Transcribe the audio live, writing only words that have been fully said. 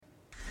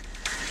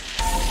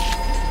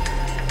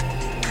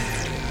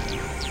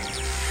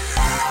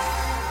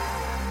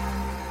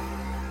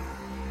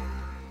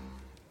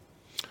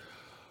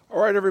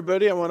right,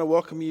 everybody, I want to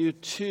welcome you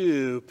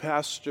to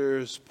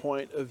Pastor's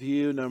Point of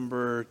View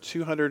number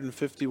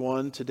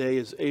 251. Today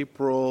is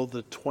April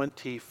the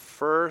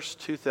 21st,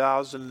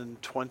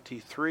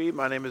 2023.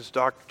 My name is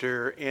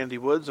Dr. Andy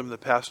Woods. I'm the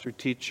pastor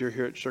teacher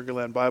here at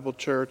Sugarland Bible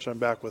Church. I'm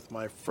back with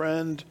my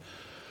friend,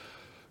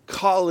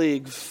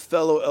 colleague,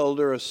 fellow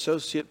elder,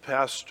 associate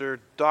pastor,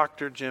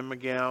 Dr. Jim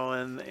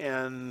McGowan.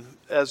 And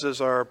as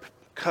is our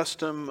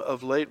custom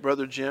of late,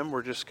 Brother Jim,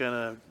 we're just going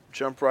to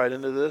jump right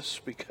into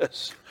this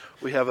because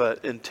we have an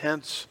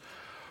intense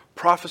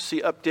prophecy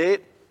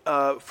update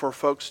for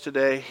folks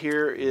today.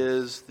 Here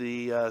is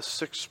the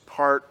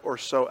six-part or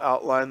so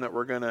outline that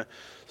we're going to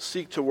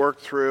seek to work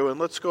through. And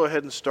let's go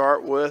ahead and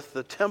start with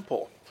the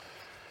temple.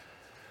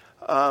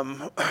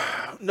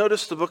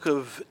 Notice the book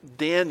of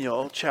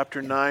Daniel,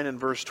 chapter 9 and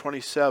verse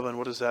 27.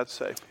 What does that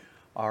say?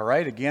 All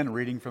right, again,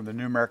 reading from the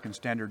New American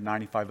Standard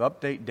 95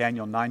 Update,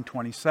 Daniel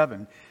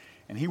 9:27.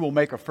 And he will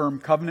make a firm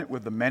covenant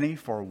with the many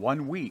for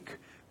 1 week.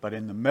 But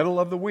in the middle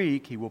of the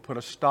week, he will put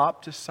a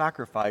stop to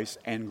sacrifice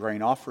and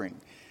grain offering.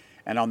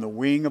 And on the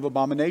wing of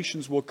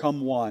abominations will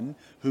come one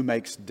who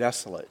makes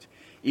desolate,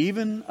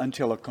 even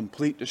until a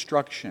complete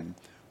destruction,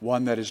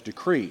 one that is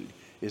decreed,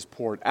 is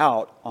poured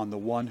out on the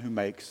one who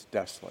makes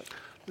desolate.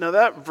 Now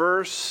that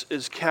verse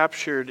is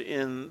captured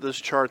in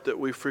this chart that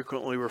we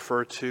frequently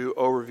refer to,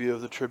 overview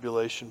of the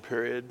tribulation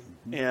period.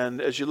 Mm-hmm.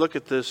 And as you look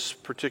at this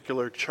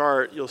particular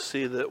chart, you'll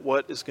see that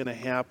what is going to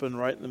happen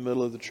right in the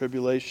middle of the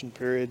tribulation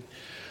period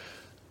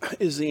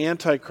is the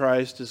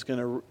Antichrist is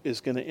going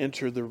to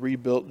enter the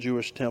rebuilt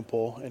Jewish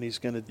temple, and he's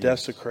going to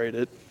desecrate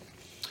it.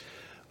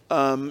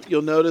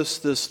 You'll notice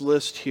this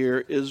list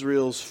here,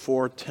 Israel's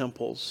 4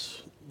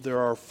 temples. There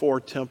are 4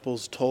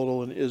 temples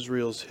total in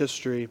Israel's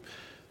history,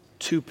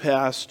 2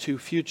 past, 2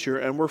 future,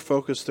 and we're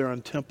focused there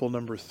on temple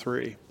number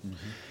 3. Mm-hmm.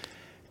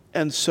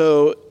 And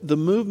so the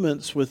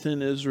movements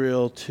within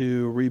Israel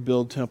to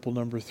rebuild temple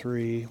number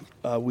 3,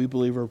 we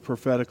believe are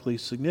prophetically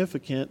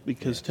significant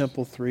because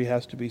temple 3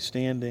 has to be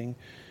standing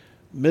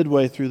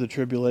midway through the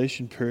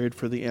tribulation period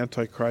for the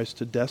Antichrist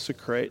to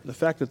desecrate. And the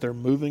fact that they're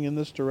moving in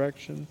this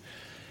direction,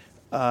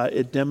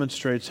 it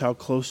demonstrates how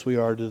close we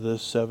are to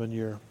this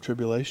 7-year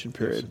tribulation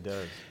period. Yes, it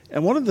does.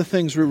 And one of the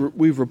things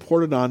we've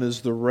reported on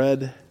is the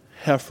red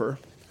heifer,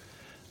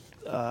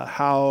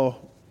 how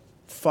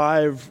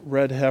 5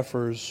 red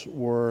heifers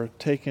were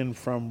taken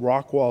from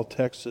Rockwall,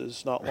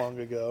 Texas, not long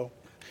ago,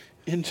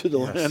 into the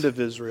land of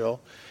Israel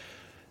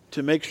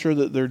to make sure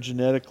that they're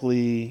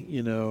genetically,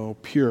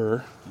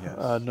 pure,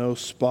 no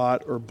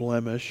spot or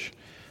blemish.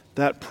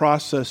 That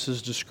process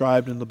is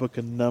described in the book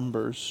of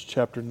Numbers,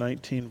 chapter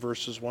 19,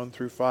 verses 1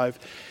 through 5.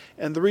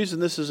 And the reason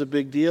this is a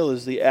big deal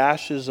is the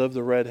ashes of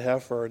the red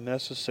heifer are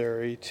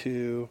necessary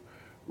to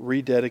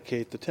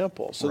rededicate the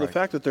temple. So the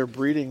fact that they're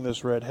breeding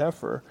this red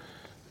heifer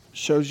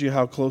shows you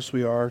how close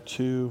we are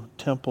to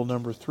temple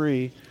number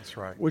 3, That's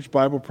right. which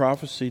Bible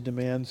prophecy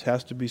demands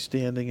has to be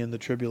standing in the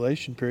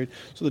tribulation period.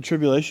 So the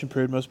tribulation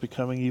period must be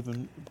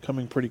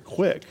coming pretty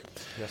quick.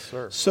 Yes,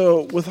 sir.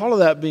 So with all of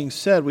that being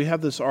said, we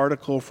have this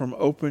article from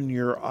Open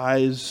Your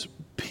Eyes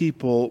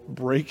People,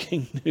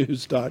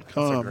 breakingnews.com.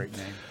 That's a great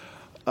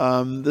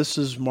name. This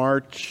is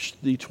March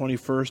the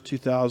 21st,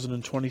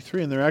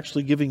 2023, and they're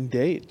actually giving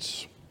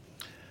dates.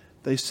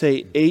 They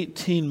say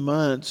 18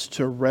 months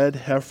to red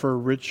heifer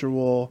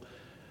ritual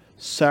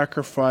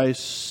sacrifice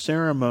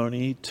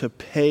ceremony to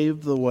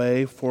pave the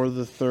way for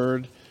the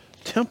 3rd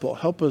temple.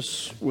 Help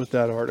us with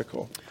that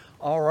article.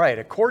 All right.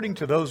 According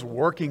to those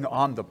working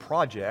on the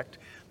project,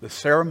 the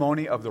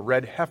ceremony of the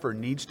red heifer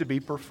needs to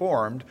be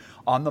performed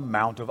on the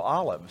Mount of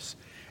Olives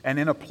and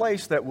in a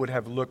place that would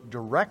have looked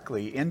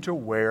directly into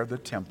where the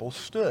temple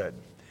stood.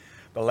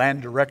 The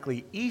land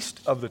directly east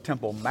of the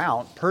Temple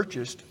Mount,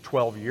 purchased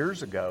 12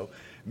 years ago,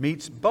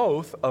 meets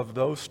both of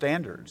those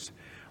standards.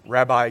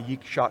 Rabbi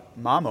Yitzchak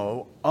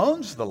Mamo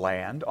owns the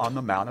land on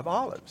the Mount of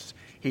Olives.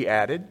 He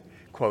added,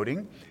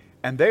 quoting,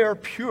 "And they are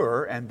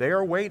pure and they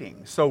are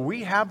waiting. So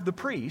we have the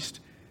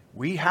priest,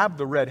 we have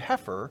the red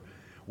heifer,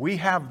 we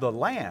have the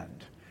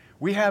land.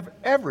 We have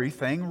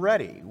everything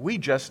ready. We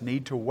just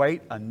need to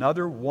wait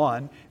another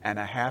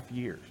 1.5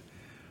 years."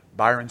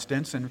 Byron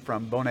Stinson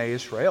from Boneh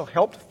Israel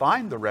helped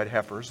find the red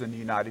heifers in the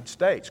United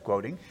States,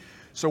 quoting,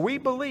 "So we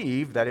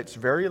believe that it's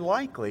very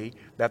likely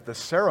that the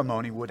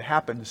ceremony would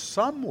happen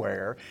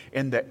somewhere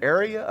in the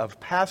area of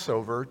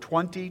Passover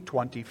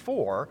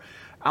 2024,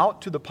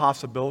 out to the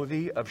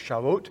possibility of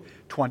Shavuot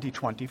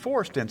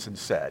 2024, Stinson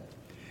said.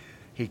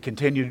 He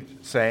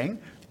continued saying,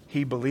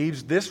 he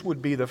believes this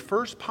would be the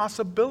first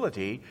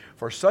possibility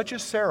for such a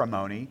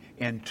ceremony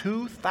in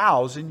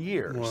 2,000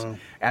 years,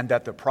 and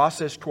that the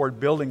process toward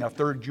building a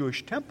 3rd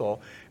Jewish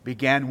temple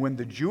began when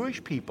the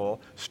Jewish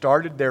people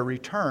started their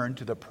return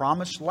to the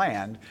promised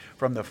land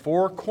from the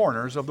 4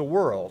 corners of the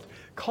world,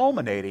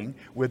 culminating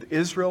with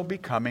Israel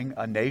becoming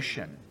a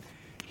nation.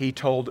 He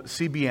told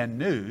CBN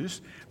News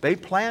they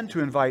plan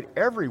to invite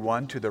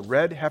everyone to the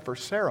red heifer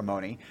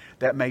ceremony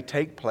that may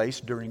take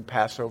place during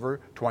Passover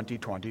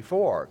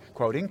 2024.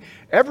 Quoting,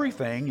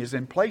 "Everything is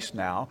in place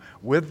now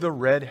with the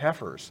red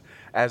heifers.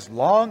 As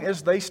long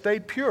as they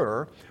stay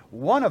pure,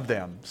 one of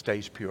them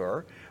stays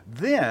pure,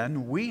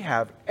 then we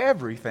have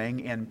everything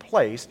in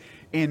place,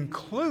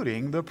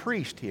 including the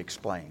priest, he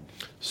explained.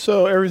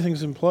 So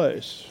everything's in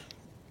place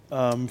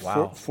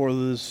Wow. for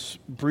this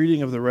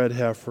breeding of the red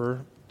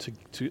heifer,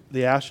 to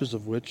the ashes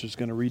of which is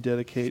going to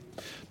rededicate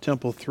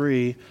Temple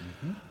 3.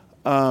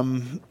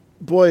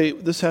 Boy,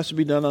 this has to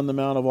be done on the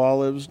Mount of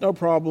Olives. No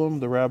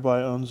problem. The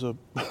rabbi owns a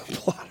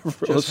plot of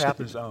real Just estate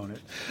happens to own it.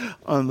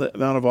 on the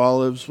Mount of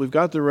Olives. We've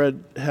got the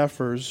red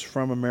heifers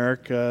from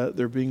America.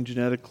 They're being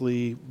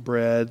genetically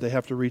bred. They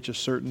have to reach a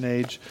certain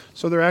age.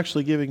 So they're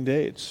actually giving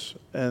dates.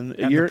 And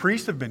The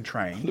priests have been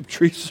trained. the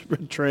priests have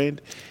been trained.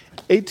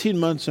 18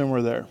 months and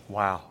we're there.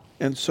 Wow.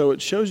 And so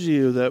it shows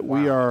you that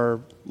we Wow. are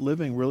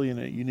living really in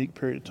a unique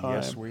period of time.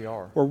 Yes, we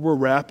are. Where we're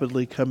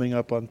rapidly coming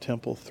up on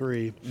Temple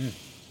 3.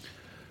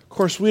 Of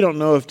course, we don't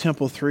know if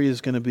Temple 3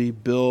 is going to be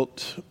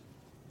built,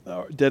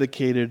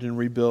 dedicated and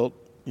rebuilt,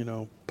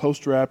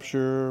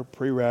 post-rapture,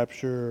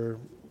 pre-rapture,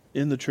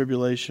 in the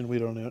tribulation. We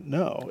don't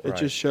know. It Right.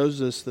 just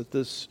shows us that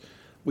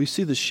we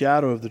see the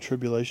shadow of the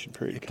tribulation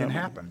period It can coming.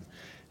 happen.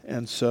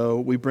 And so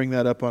we bring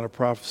that up on a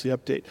prophecy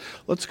update.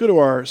 Let's go to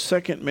our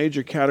second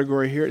major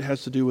category here. It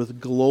has to do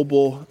with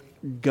global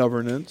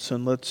governance.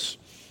 And let's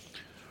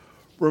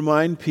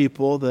remind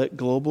people that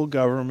global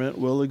government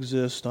will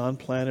exist on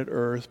planet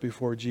Earth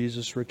before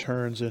Jesus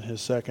returns in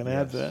his second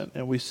advent.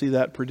 And we see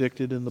that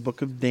predicted in the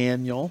book of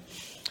Daniel,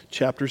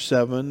 chapter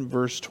 7,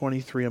 verse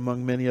 23,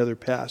 among many other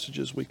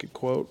passages we could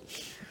quote.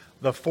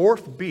 The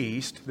fourth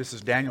beast, this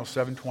is Daniel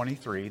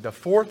 7:23, the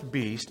fourth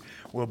beast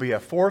will be a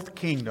fourth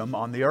kingdom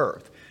on the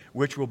earth,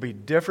 which will be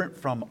different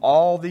from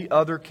all the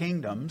other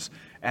kingdoms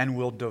and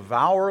will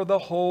devour the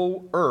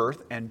whole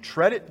earth and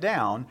tread it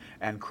down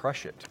and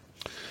crush it.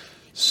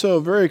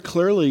 So very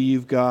clearly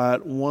you've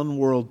got one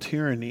world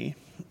tyranny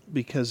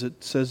because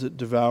it says it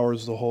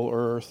devours the whole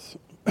earth.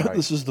 Right.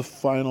 This is the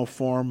final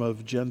form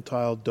of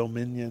Gentile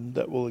dominion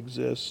that will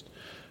exist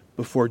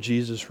before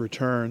Jesus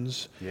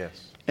returns.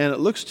 Yes. And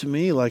it looks to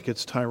me like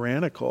it's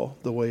tyrannical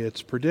the way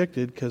it's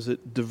predicted because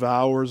it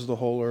devours the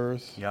whole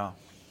earth. Yeah.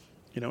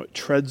 It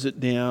treads it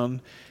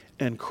down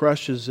and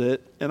crushes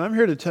it. And I'm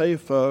here to tell you,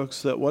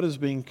 folks, that what is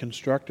being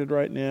constructed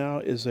right now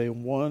is a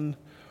one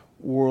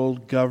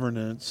world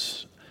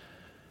governance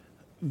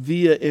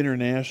via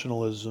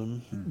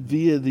internationalism,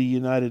 via the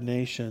United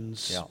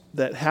Nations,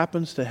 that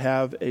happens to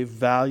have a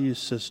value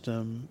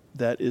system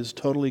that is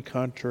totally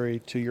contrary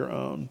to your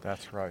own.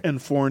 That's right.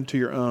 And foreign to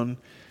your own.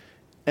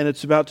 And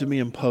it's about to be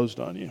imposed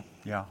on you.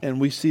 Yeah.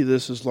 And we see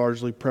this as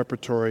largely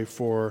preparatory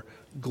for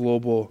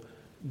global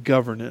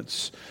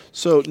governance.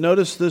 So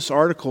notice this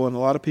article, and a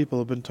lot of people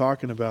have been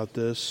talking about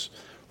this,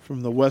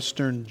 from the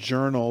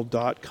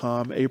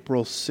westernjournal.com,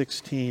 April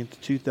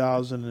 16th,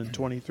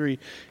 2023.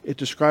 It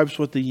describes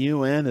what the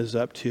UN is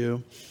up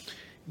to.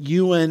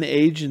 UN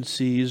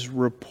agencies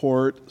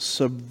report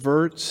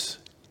subverts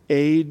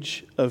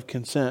age of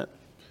consent.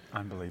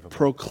 Unbelievable.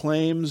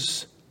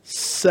 Proclaims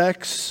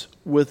sex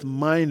with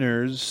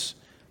minors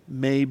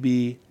may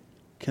be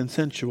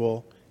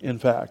consensual, in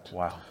fact.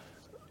 Wow.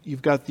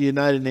 You've got the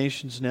United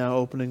Nations now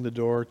opening the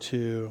door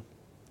to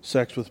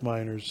sex with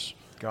minors.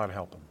 God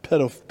help them.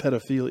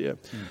 Pedophilia.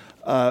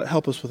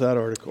 Help us with that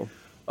article.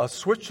 A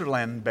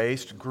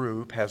Switzerland-based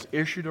group has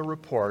issued a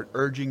report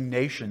urging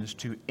nations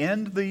to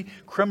end the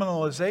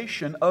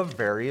criminalization of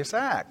various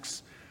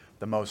acts,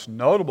 the most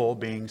notable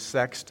being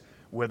sex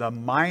with a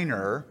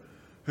minor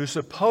who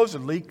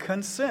supposedly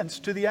consents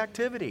to the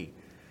activity.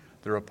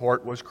 The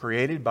report was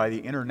created by the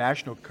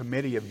International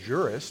Committee of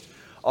Jurists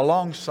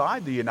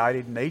alongside the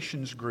United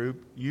Nations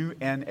group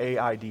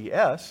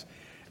UNAIDS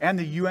and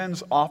the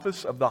UN's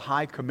Office of the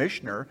High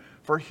Commissioner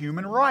for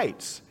Human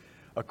Rights,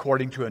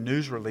 according to a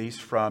news release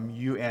from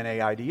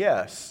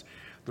UNAIDS.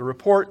 The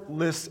report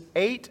lists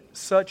 8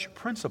 such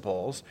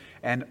principles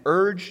and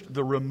urged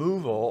the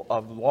removal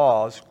of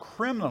laws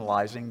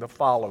criminalizing the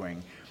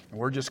following. And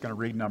we're just going to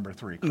read number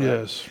 3, correct?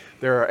 Yes.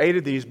 There are 8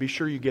 of these. Be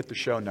sure you get the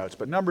show notes.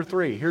 But number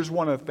 3, here's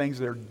one of the things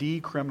they're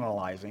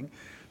decriminalizing: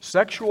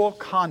 sexual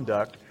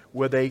conduct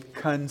with a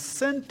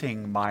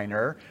consenting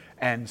minor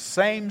and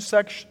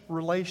same-sex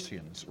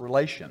relations.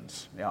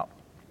 Yeah.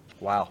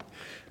 Wow.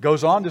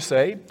 Goes on to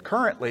say,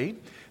 currently,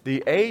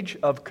 the age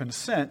of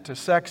consent to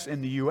sex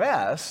in the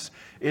U.S.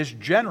 is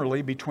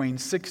generally between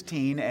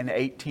 16 and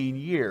 18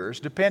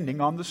 years,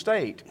 depending on the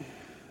state.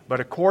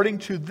 But according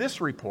to this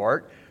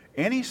report,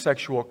 any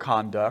sexual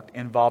conduct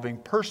involving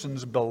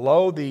persons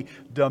below the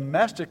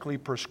domestically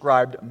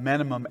prescribed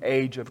minimum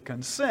age of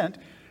consent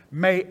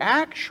may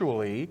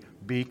actually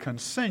be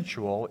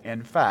consensual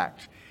in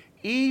fact,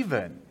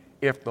 even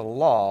if the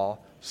law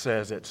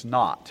says it's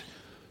not.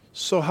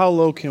 So how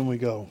low can we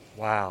go?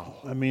 Wow.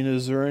 I mean,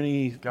 is there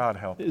any God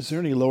help us. Is there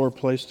any lower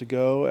place to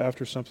go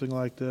after something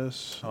like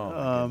this?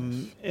 Oh, my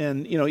goodness.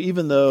 And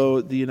even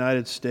though the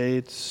United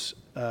States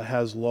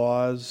has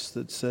laws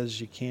that says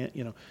you can't,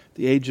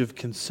 the age of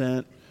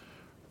consent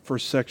for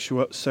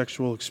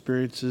sexual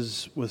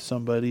experiences with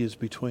somebody is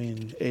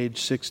between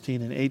age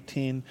 16 and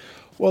 18,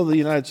 well, the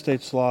United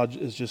States law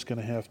is just going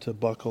to have to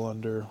buckle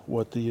under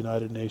what the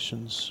United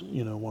Nations,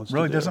 wants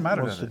Really to do. doesn't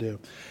matter, wants does to it? do.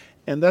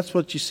 And that's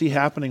what you see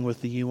happening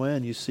with the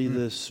UN. You see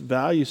this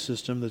value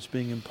system that's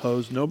being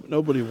imposed.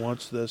 Nobody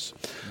wants this.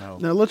 No.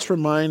 Now, let's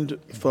remind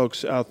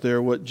folks out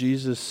there what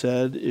Jesus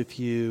said if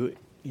you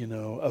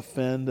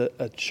offend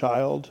a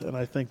child, and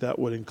I think that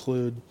would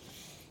include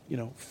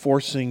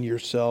forcing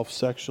yourself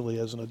sexually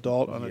as an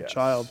adult on a Yes.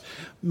 child.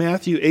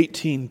 Matthew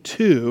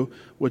 18:2,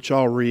 which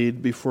I'll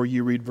read before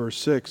you read verse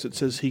 6, it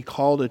says, he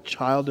called a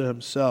child to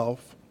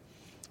himself,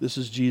 this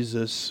is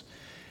Jesus,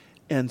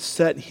 and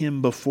set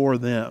him before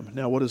them.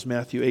 Now, what does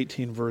Matthew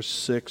 18, verse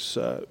 6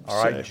 say?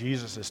 All right,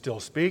 Jesus is still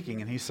speaking,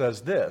 and he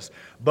says this,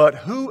 but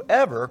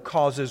whoever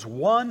causes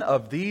one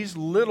of these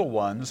little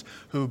ones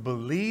who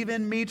believe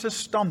in me to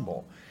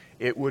stumble,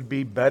 it would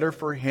be better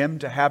for him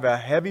to have a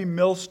heavy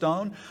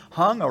millstone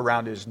hung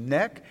around his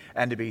neck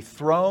and to be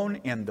thrown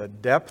in the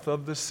depth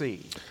of the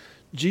sea.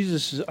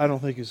 Jesus, I don't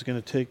think, is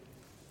going to take,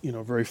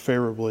 very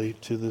favorably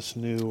to this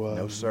new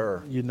No,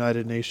 sir.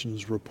 United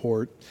Nations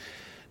report.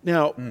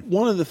 Now,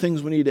 one of the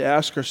things we need to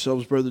ask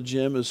ourselves, Brother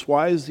Jim, is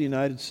why is the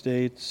United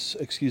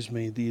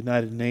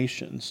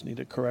Nations, need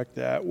to correct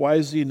that, why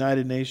is the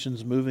United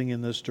Nations moving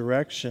in this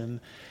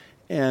direction?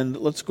 And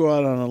let's go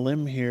out on a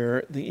limb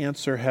here. The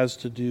answer has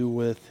to do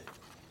with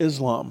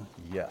Islam.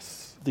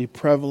 Yes. The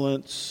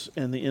prevalence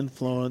and the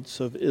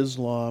influence of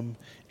Islam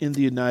in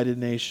the United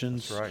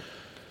Nations. That's right.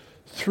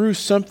 Through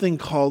something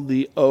called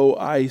the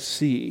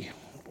OIC,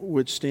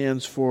 which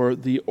stands for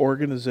the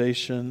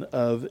Organization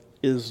of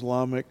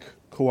Islamic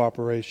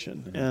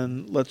Cooperation. Mm-hmm.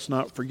 And let's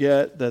not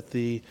forget that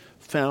the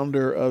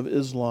founder of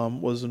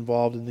Islam was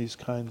involved in these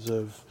kinds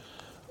of,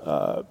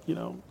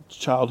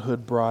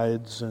 childhood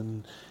brides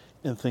and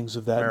things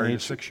of that Married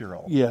nature. a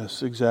 6-year-old.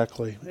 Yes,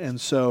 exactly. And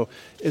so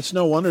it's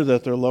no wonder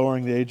that they're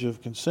lowering the age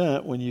of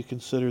consent when you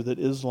consider that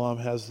Islam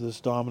has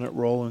this dominant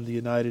role in the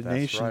United That's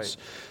Nations. right.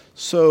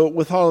 So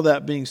with all of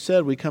that being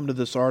said, we come to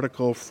this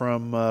article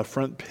from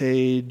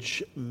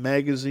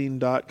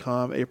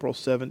frontpagemagazine.com, April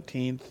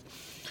 17th,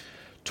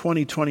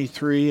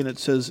 2023, and it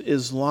says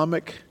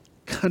Islamic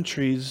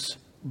countries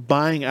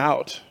buying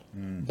out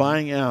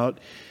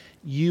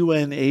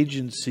UN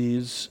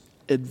agencies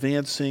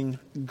advancing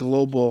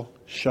global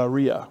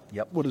Sharia.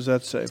 Yep. What does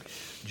that say?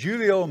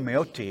 Giulio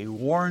Meotti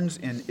warns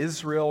in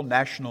Israel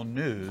National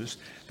News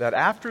that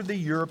after the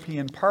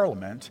European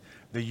Parliament,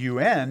 the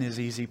UN is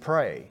easy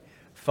prey.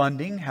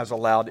 Funding has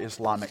allowed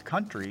Islamic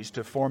countries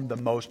to form the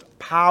most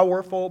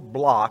powerful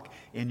bloc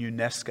in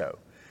UNESCO.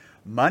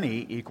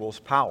 Money equals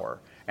power,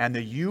 and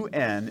the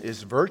UN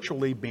is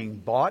virtually being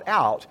bought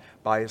out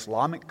by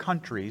Islamic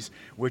countries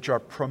which are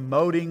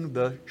promoting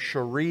the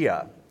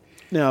Sharia.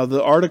 Now,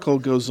 the article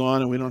goes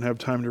on, and we don't have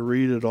time to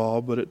read it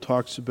all, but it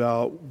talks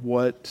about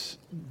what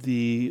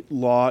the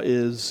law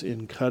is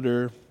in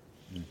Qatar,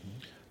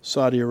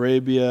 Saudi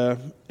Arabia,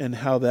 and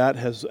how that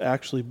has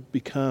actually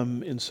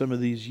become, in some of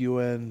these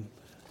UN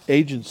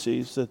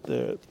agencies that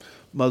the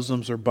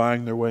Muslims are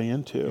buying their way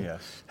into,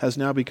 Yes. has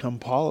now become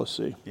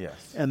policy.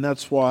 Yes. And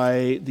that's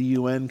why the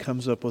UN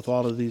comes up with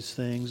all of these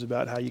things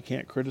about how you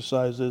can't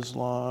criticize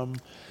Islam.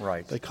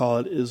 Right. They call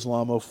it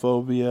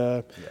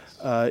Islamophobia.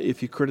 Yes.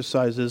 If you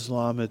criticize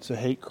Islam, it's a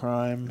hate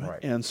crime. Right.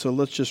 And so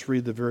let's just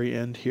read the very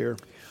end here.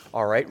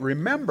 All right.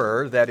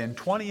 Remember that in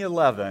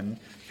 2011,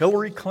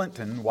 Hillary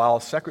Clinton,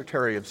 while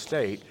Secretary of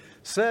State,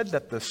 said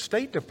that the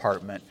State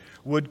Department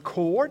would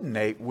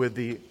coordinate with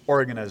the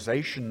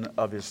Organization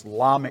of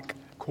Islamic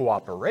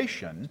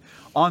Cooperation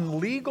on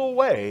legal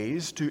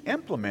ways to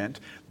implement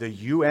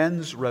the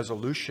UN's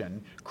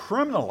resolution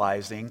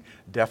criminalizing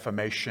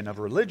defamation of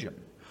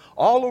religion.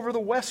 All over the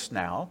West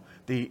now,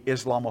 the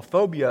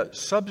Islamophobia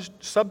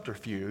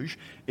subterfuge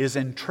is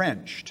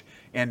entrenched.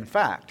 In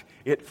fact,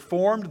 it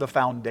formed the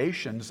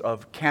foundations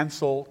of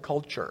cancel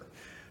culture.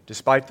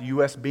 Despite the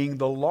U.S. being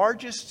the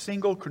largest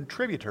single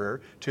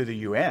contributor to the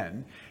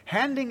UN,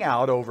 handing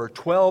out over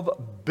 $12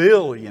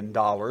 billion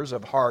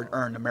of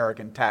hard-earned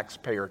American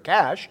taxpayer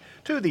cash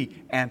to the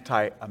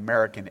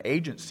anti-American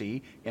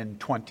agency in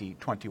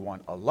 2021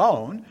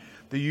 alone,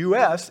 the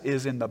U.S.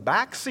 is in the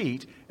back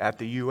seat at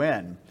the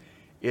UN.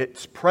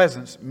 Its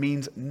presence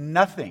means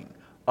nothing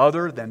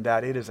other than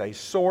that it is a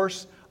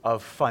source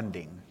of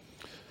funding.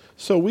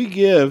 So we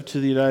give to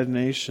the United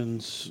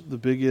Nations the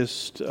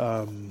biggest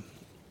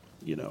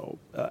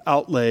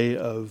outlay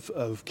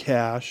of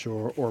cash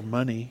or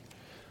money,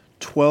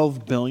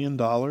 $12 billion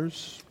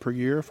per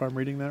year, if I'm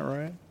reading that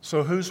right.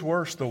 So who's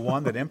worse, the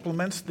one that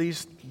implements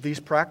these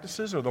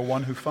practices or the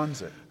one who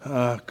funds it?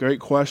 Great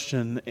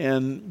question.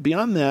 And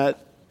beyond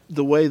that,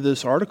 the way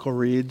this article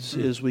reads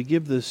is we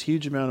give this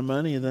huge amount of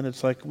money, and then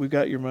it's like, we've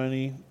got your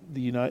money.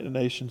 The United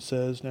Nations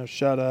says, now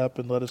shut up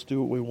and let us do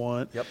what we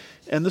want. Yep.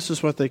 And this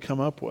is what they come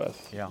up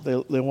with. Yeah.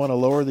 They want to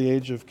lower the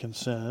age of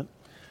consent.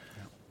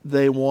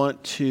 They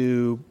want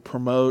to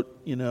promote,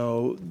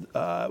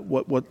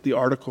 what the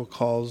article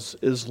calls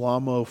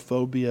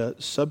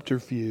Islamophobia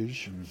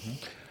subterfuge,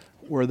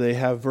 where they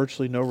have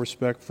virtually no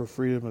respect for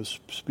freedom of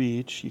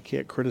speech. You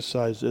can't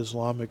criticize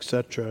Islam,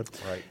 etc.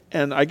 Right.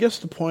 And I guess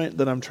the point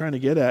that I'm trying to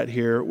get at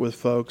here with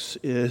folks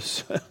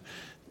is,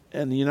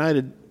 and the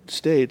United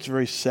States,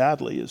 very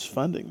sadly, is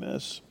funding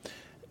this,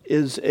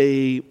 is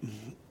a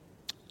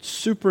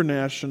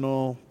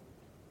supranational,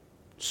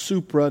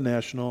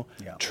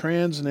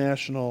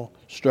 transnational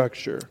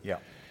structure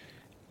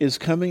is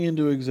coming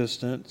into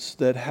existence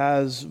that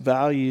has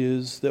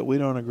values that we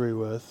don't agree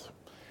with,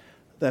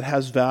 that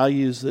has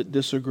values that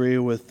disagree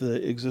with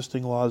the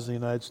existing laws of the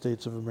United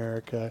States of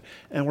America,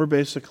 and we're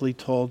basically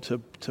told to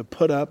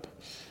put up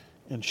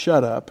and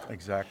shut up.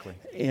 Exactly.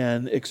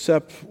 And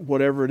accept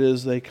whatever it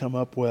is they come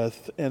up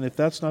with. And if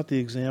that's not the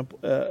example,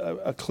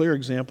 a clear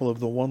example of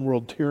the one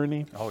world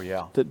tyranny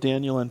that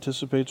Daniel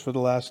anticipates for the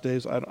last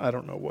days, I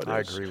don't know what is. I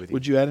agree with you.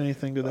 Would you add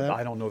anything to that?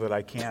 I don't know that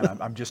I can.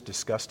 I'm just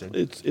disgusted.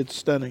 It's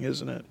stunning,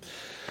 isn't it?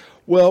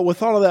 Well,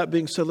 with all of that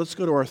being said, let's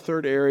go to our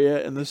third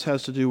area, and this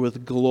has to do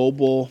with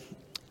global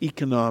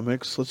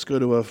economics. Let's go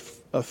to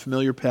a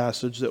familiar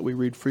passage that we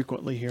read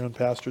frequently here on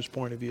Pastor's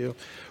Point of View.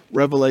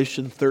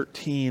 Revelation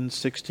 13,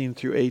 16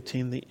 through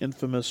 18, the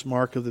infamous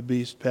Mark of the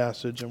Beast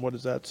passage. And what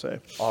does that say?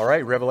 All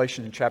right,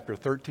 Revelation chapter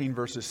 13,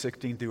 verses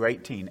 16 through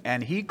 18.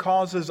 And he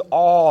causes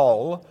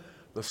all,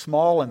 the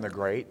small and the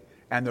great,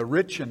 and the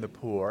rich and the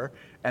poor,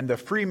 and the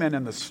freemen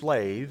and the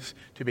slaves,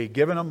 to be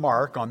given a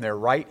mark on their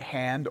right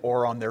hand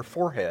or on their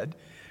forehead.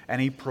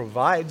 And he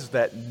provides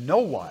that no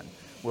one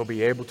will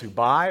be able to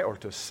buy or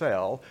to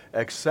sell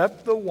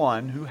except the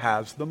one who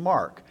has the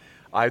mark,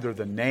 either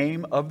the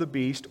name of the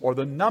beast or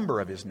the number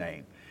of his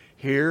name.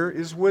 Here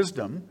is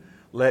wisdom.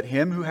 Let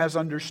him who has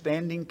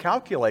understanding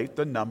calculate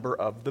the number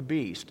of the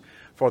beast.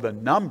 For the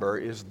number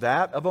is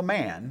that of a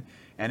man,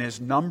 and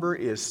his number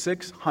is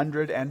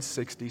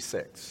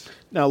 666.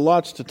 Now,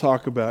 lots to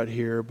talk about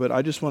here, but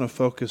I just want to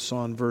focus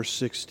on verse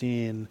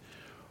 16,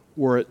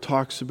 where it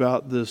talks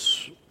about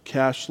this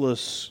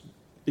cashless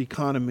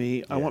economy.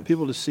 Yes. I want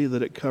people to see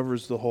that it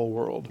covers the whole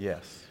world.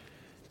 Yes.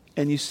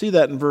 And you see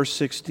that in verse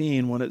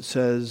 16 when it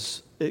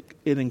says it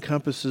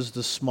encompasses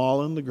the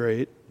small and the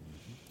great,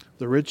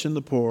 the rich and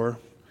the poor,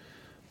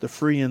 the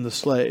free and the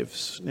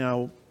slaves.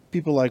 Now,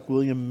 people like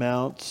William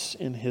Mounts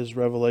in his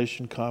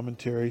Revelation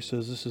commentary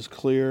says this is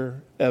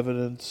clear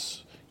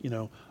evidence,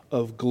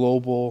 of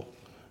global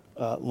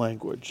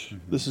language.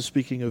 Mm-hmm. This is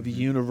speaking of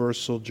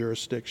universal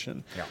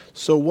jurisdiction. Yeah.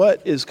 So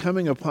what is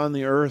coming upon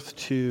the earth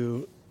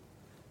to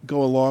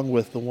go along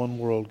with the one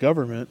world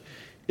government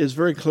is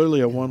very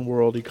clearly a one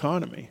world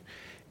economy.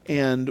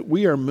 And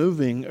we are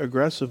moving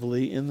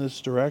aggressively in this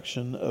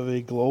direction of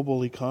a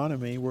global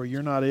economy where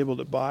you're not able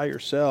to buy or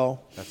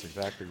sell. That's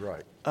exactly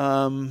right.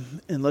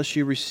 Unless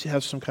you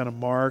have some kind of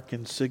mark,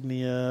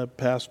 insignia,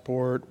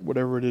 passport,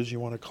 whatever it is you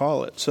want to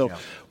call it. So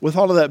with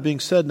all of that being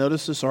said,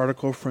 notice this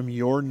article from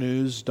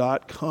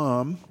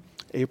yournews.com,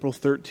 April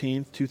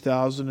 13th,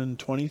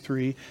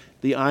 2023.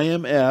 The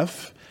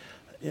IMF,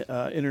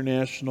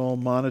 International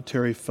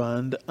Monetary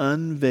Fund,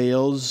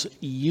 unveils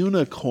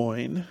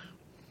Unicoin,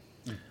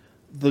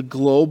 the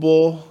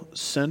global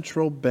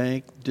central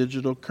bank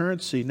digital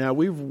currency. Now,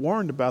 we've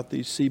warned about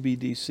these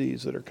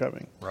CBDCs that are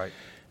coming. Right.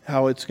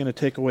 How it's going to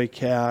take away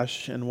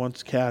cash, and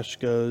once cash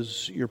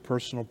goes, your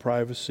personal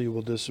privacy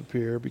will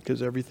disappear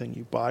because everything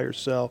you buy or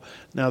sell,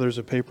 now there's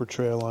a paper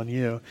trail on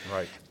you.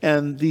 Right.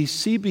 And the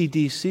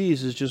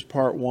CBDCs is just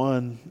part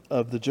one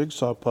of the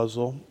jigsaw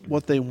puzzle.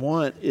 What they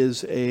want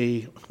is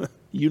a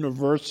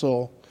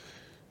universal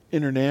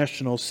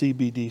international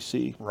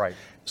CBDC. Right.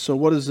 So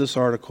what is this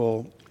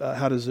article?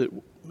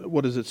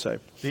 What does it say?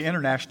 The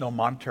International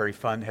Monetary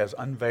Fund has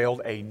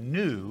unveiled a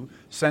new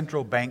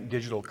central bank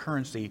digital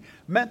currency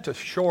meant to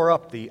shore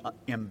up the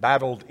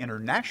embattled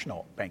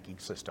international banking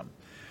system.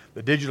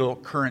 The Digital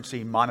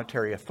Currency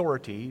Monetary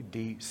Authority,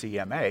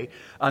 DCMA,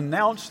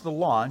 announced the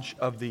launch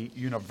of the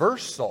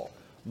Universal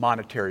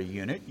Monetary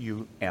Unit,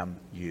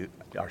 UMU,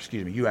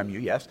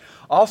 yes,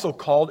 also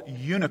called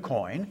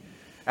Unicoin,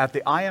 at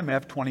the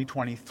IMF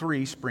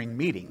 2023 spring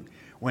meeting,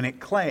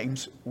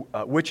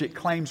 which it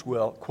claims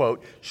will,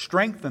 quote,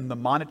 strengthen the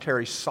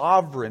monetary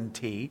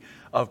sovereignty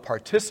of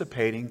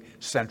participating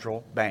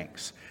central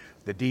banks.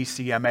 The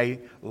DCMA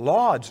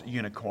lauds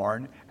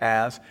Unicoin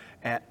as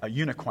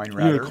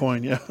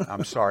Unicoin, yeah.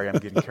 I'm sorry, I'm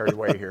getting carried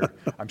away here.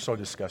 I'm so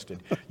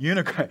disgusted.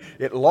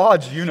 It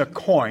lauds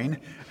Unicoin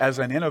as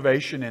an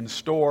innovation in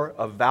store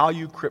of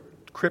value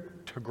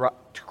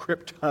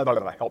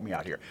help me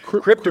out here.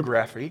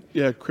 Cryptography.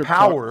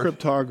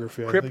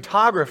 Cryptography.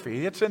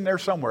 Cryptography. It's in there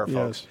somewhere,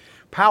 folks. Yes.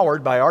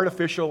 Powered by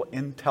artificial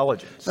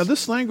intelligence. Now,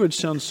 this language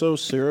sounds so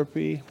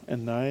syrupy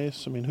and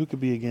nice. I mean, who could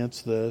be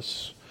against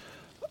this?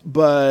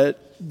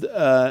 But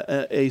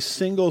a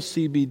single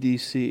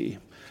CBDC.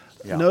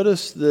 Yeah.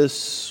 Notice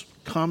this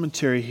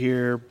commentary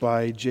here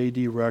by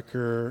J.D.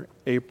 Rucker,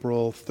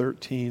 April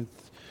 13th,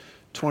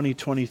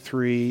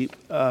 2023.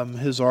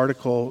 His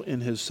article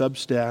in his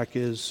Substack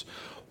is,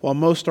 while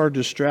most are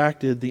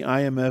distracted, the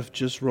IMF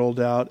just rolled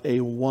out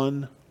a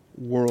one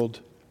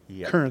world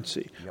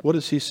currency. Yep. What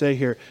does he say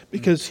here?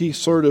 Because he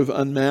sort of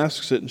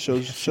unmasks it and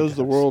shows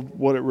the world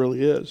what it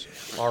really is.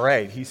 All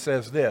right, he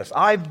says this: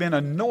 I've been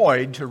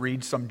annoyed to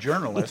read some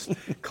journalists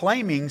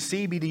claiming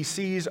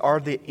CBDCs are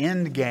the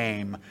end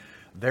game.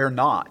 They're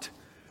not.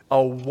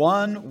 A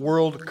one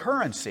world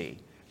currency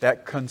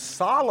that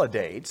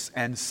consolidates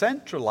and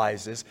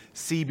centralizes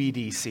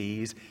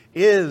CBDCs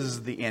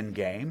is the end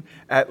game,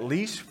 at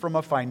least from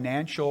a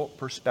financial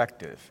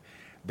perspective.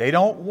 They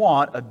don't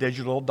want a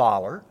digital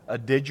dollar, a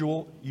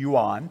digital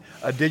yuan,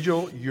 a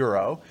digital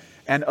euro,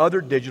 and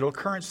other digital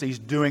currencies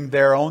doing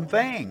their own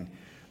thing.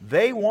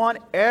 They want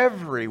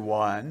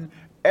everyone,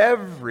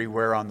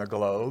 everywhere on the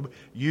globe,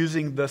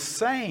 using the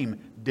same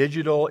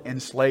digital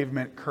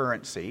enslavement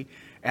currency,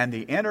 and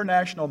the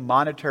International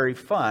Monetary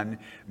Fund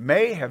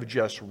may have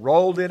just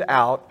rolled it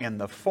out in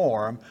the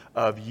form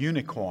of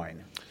Unicoin.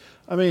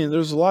 I mean,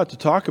 there's a lot to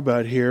talk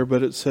about here,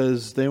 but it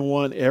says they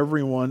want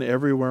everyone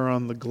everywhere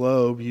on the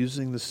globe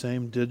using the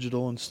same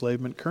digital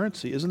enslavement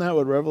currency. Isn't that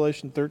what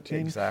Revelation 13,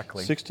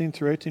 exactly. 16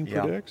 through 18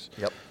 predicts?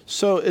 Yep.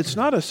 So it's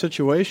not a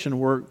situation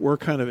where we're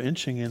kind of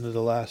inching into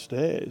the last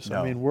days.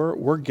 No. I mean,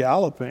 we're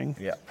galloping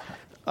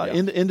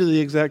into the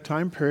exact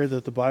time period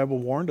that the Bible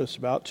warned us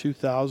about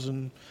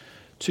 2,000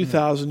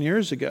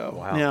 years ago.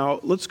 Wow. Now,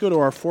 let's go to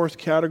our fourth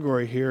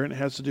category here, and it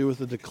has to do with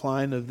the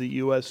decline of the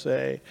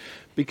USA.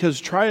 Because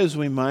try as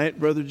we might,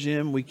 Brother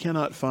Jim, we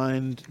cannot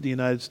find the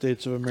United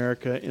States of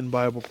America in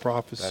Bible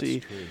prophecy.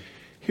 That's true.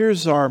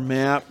 Here's our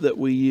map that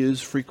we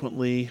use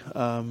frequently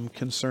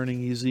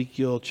concerning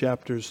Ezekiel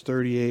chapters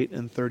 38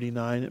 and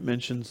 39. It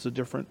mentions the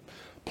different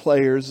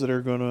players that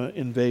are going to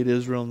invade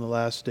Israel in the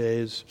last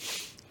days.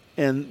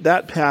 And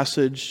that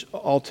passage,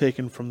 all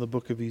taken from the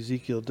book of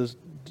Ezekiel,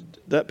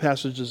 that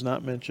passage does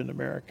not mention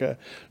America,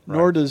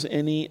 nor does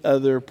any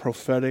other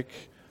prophetic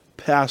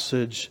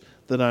passage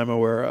that I'm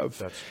aware of.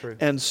 That's true.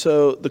 And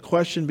so the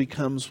question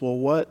becomes, well,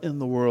 what in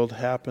the world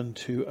happened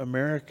to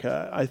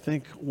America? I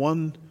think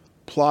one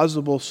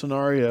plausible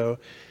scenario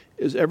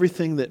is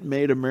everything that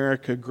made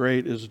America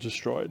great is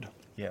destroyed.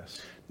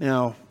 Yes.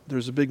 Now,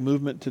 there's a big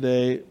movement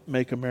today,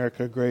 Make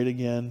America Great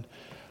Again.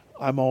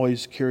 I'm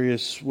always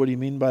curious, what do you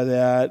mean by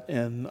that?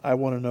 And I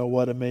want to know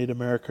what made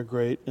America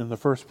great in the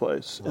first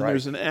place. And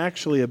there's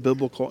actually a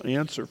biblical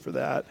answer for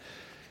that.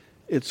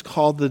 It's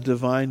called the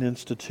divine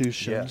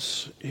institutions.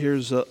 Yes.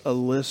 Here's a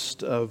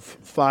list of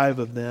 5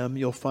 of them.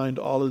 You'll find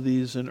all of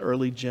these in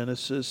early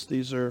Genesis.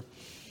 These are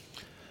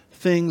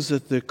things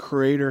that the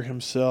Creator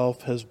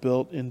himself has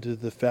built into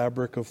the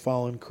fabric of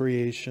fallen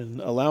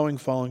creation, allowing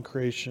fallen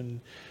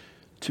creation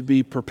to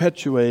be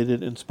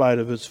perpetuated in spite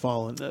of its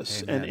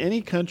fallenness. Amen. And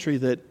any country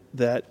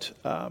that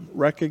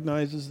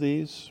recognizes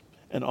these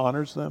and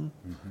honors them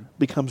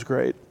becomes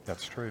great.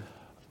 That's true.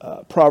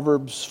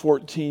 Proverbs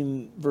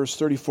 14, verse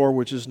 34,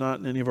 which is not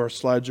in any of our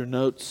slides or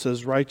notes,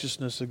 says,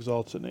 righteousness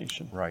exalts a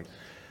nation. Right.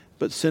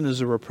 But sin is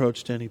a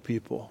reproach to any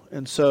people.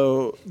 And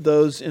so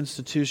those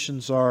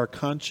institutions are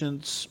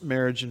conscience,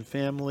 marriage and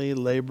family,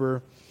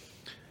 labor,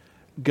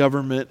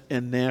 government,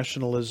 and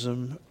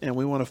nationalism. And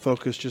we want to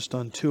focus just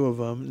on 2 of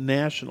them.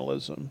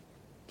 Nationalism.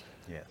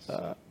 Yes.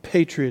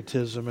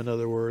 Patriotism, in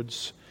other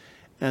words.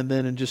 And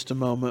then in just a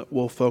moment,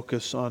 we'll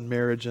focus on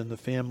marriage and the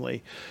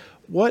family.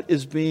 What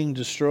is being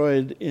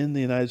destroyed in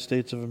the United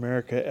States of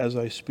America as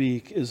I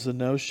speak is the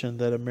notion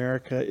that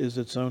America is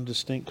its own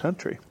distinct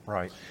country.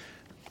 Right.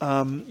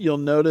 You'll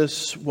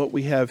notice what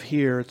we have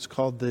here. It's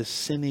called the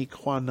sine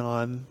qua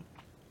non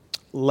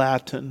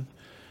Latin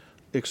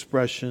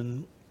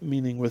expression,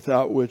 meaning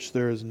without which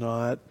there is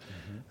not.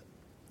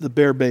 The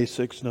bare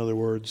basics, in other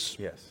words.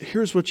 Yes.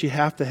 Here's what you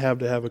have to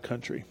have a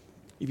country.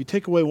 If you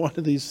take away one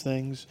of these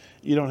things,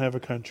 you don't have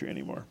a country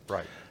anymore.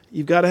 Right.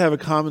 You've got to have a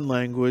common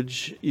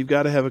language. You've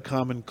got to have a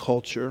common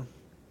culture.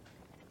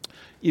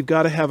 You've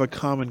got to have a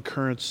common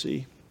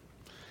currency.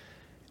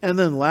 And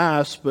then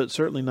last, but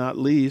certainly not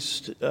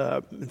least,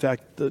 in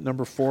fact, the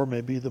number 4 may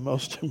be the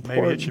most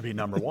important. Maybe it should be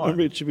number 1.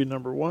 Maybe it should be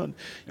number 1.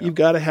 Yeah. You've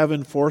got to have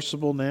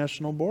enforceable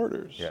national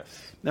borders. Yes.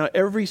 Now,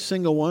 every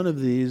single one of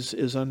these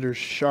is under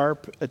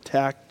sharp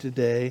attack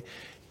today.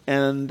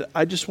 And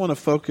I just want to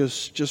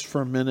focus just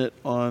for a minute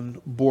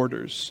on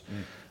borders.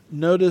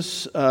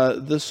 Notice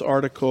this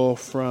article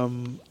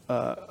from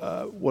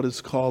what is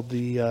called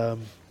the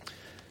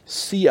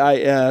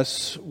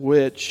CIS,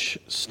 which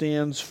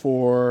stands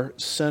for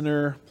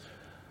Center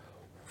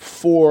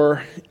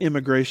for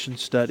Immigration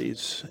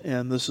Studies.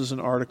 And this is an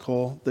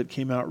article that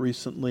came out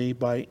recently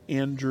by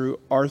Andrew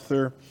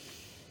Arthur.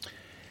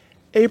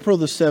 April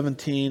the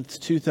 17th,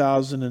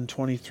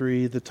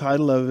 2023. The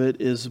title of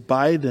it is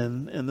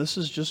Biden, and this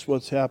is just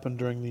what's happened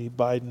during the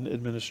Biden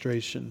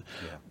administration.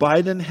 Yeah.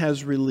 Biden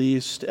has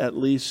released at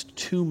least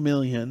 2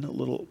 million, a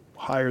little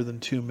higher than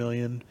 2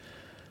 million,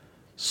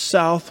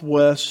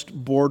 southwest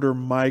border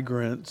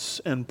migrants,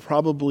 and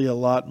probably a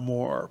lot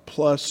more,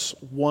 plus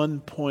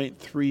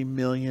 1.3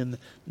 million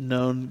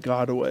known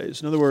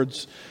gotaways. In other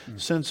words,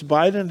 since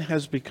Biden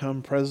has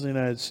become president of the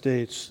United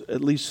States,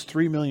 at least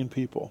 3 million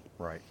people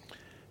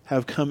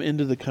have come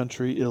into the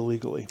country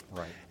illegally.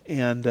 Right.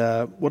 And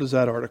what does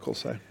that article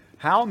say?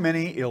 How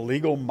many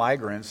illegal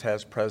migrants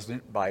has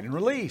President Biden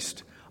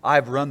released?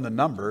 I've run the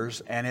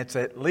numbers, and it's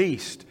at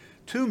least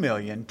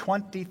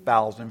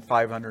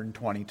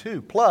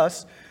 2,020,522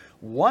 plus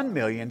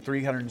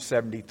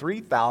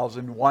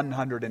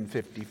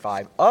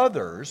 1,373,155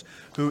 others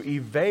who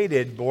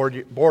evaded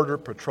Border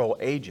Patrol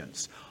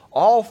agents,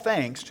 all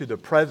thanks to the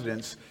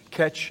president's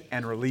catch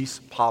and release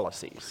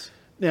policies.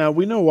 Now,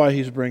 we know why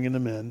he's bringing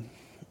them in.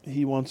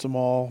 He wants them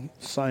all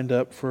signed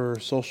up for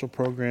social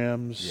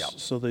programs,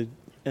 so they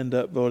end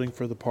up voting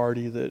for the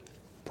party that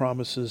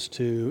promises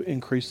to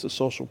increase the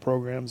social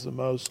programs the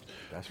most,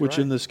 which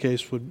in this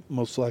case would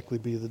most likely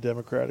be the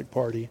Democratic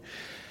Party.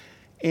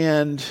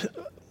 And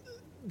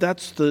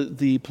that's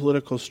the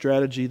political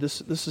strategy.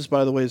 This is,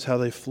 by the way, is how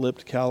they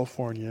flipped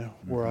California,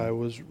 where I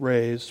was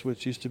raised,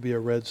 which used to be a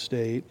red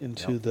state,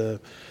 into the,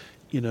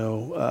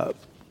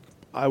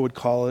 I would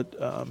call it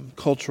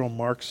cultural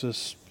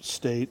Marxist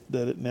state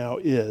that it now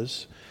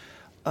is.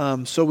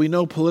 So we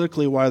know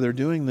politically why they're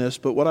doing this,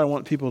 but what I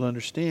want people to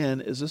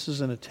understand is this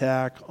is an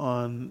attack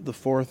on the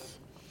fourth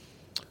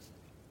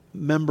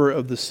member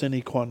of the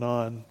sine qua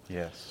non.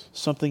 Yes.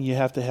 Something you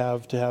have to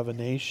have a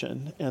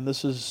nation. And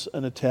this is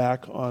an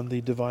attack on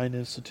the divine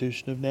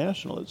institution of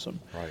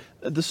nationalism. Right.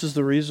 This is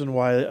the reason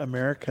why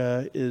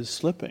America is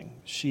slipping.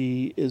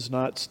 She is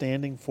not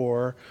standing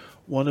for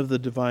one of the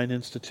divine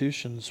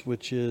institutions,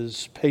 which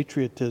is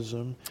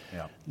patriotism,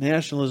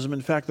 nationalism.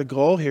 In fact, the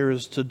goal here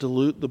is to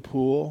dilute the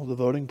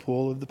voting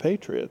pool of the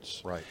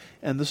patriots. Right.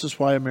 And this is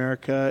why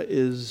America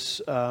is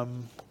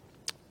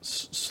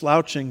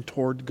slouching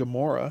toward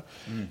Gomorrah,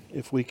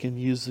 if we can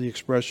use the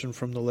expression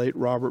from the late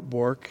Robert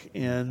Bork,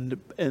 and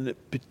it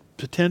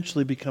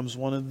potentially becomes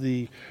one of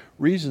the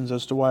reasons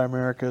as to why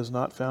America is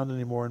not found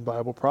anymore in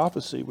Bible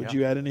prophecy. Would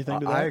you add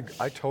anything to that?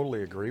 I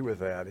totally agree with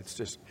that. It's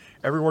just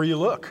everywhere you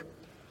look.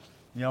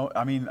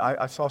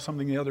 I saw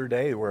something the other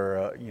day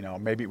where,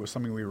 maybe it was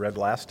something we read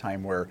last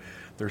time where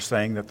they're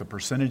saying that the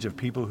percentage of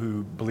people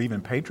who believe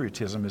in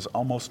patriotism is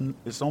almost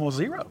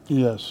zero.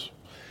 Yes.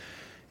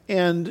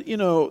 And,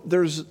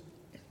 there's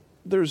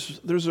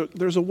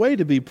a way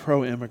to be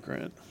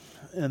pro-immigrant,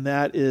 and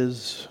that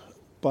is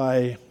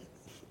by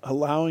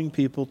allowing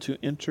people to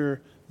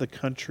enter the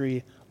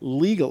country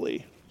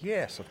legally.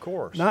 Yes, of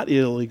course. Not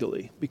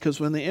illegally, because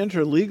when they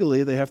enter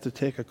legally, they have to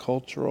take a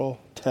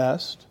cultural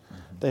test.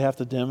 They have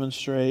to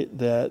demonstrate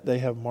that they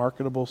have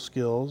marketable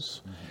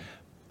skills.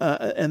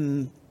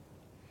 And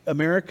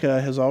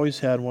America has always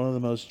had one of the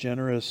most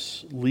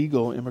generous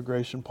legal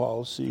immigration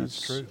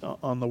policies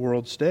on the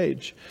world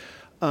stage.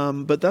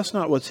 But that's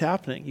not what's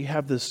happening. You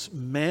have this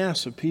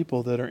mass of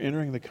people that are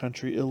entering the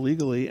country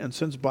illegally, and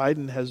since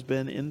Biden has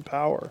been in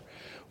power,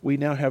 we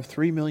now have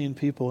 3 million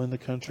people in the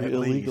country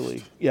illegally.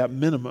 Least. Yeah,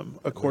 minimum,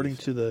 according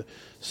to the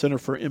Center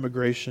for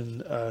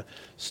Immigration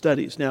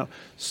Studies. Now,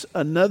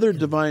 another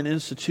divine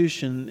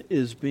institution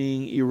is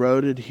being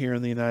eroded here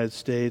in the United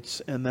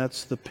States, and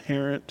that's the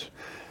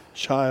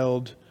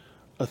parent-child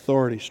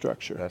authority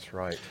structure. That's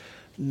right.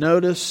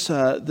 Notice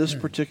this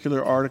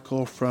particular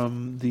article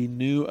from the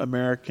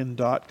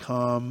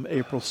newamerican.com,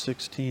 April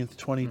 16th,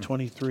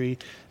 2023,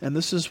 and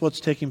this is what's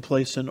taking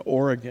place in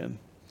Oregon.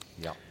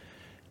 Yeah.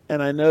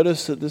 And I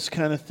notice that this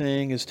kind of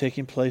thing is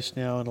taking place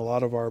now in a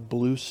lot of our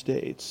blue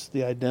states.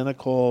 The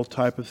identical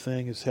type of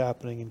thing is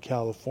happening in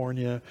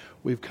California.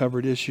 We've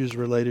covered issues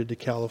related to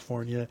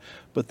California,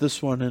 but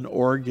this one in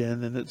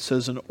Oregon, and it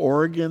says an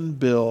Oregon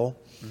bill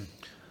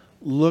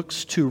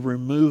looks to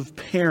remove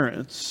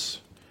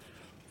parents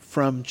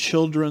from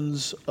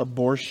children's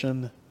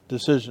abortion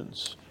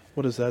decisions.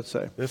 What does that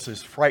say? This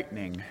is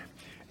frightening.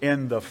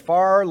 In the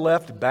far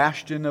left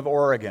bastion of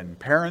Oregon,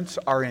 parents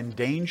are in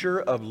danger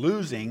of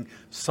losing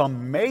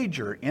some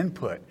major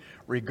input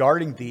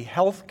regarding the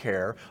health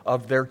care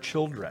of their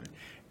children.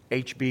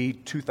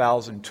 HB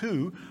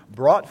 2002,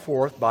 brought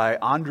forth by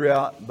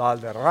Andrea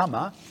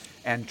Valderrama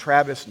and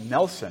Travis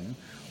Nelson,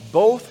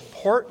 both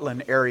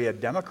Portland area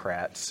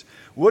Democrats,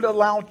 would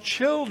allow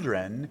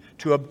children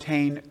to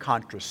obtain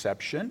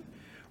contraception,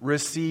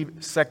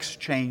 receive sex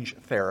change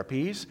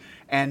therapies,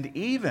 and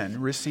even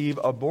receive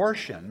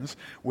abortions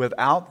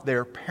without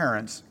their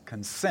parents'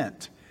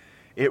 consent.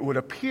 It would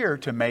appear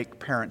to make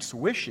parents'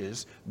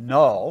 wishes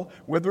null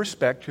with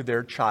respect to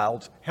their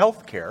child's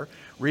health care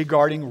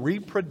regarding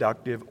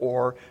reproductive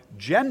or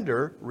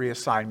gender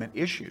reassignment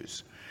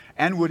issues,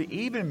 and would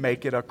even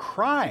make it a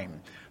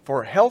crime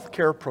for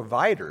healthcare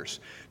providers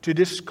to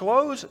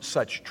disclose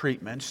such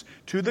treatments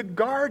to the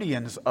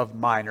guardians of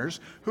minors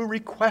who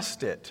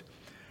request it.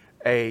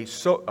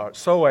 So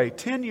a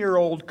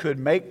 10-year-old could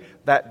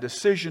make that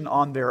decision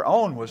on their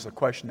own, was the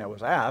question that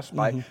was asked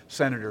by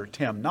Senator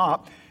Tim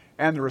Knopp.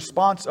 And the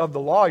response of the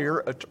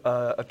lawyer,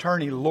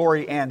 attorney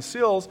Lori Ann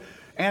Sills,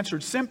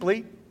 answered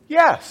simply,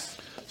 yes.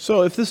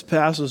 So if this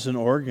passes in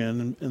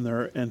Oregon, and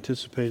they're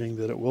anticipating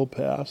that it will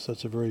pass,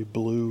 that's a very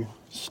blue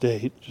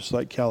state, just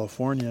like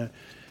California.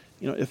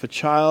 If a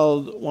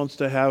child wants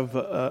to have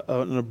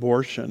an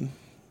abortion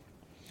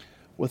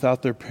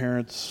without their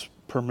parents'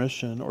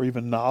 permission or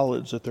even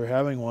knowledge that they're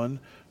having one,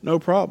 no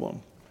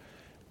problem.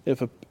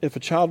 if a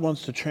child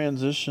wants to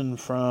transition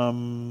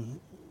from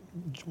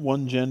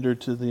one gender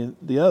to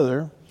the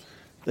other,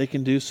 they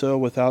can do so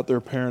without their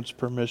parents'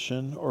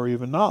 permission or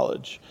even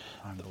knowledge.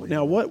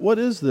 Now, what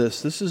is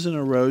this? This is an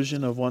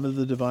erosion of one of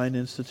the divine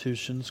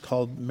institutions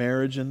called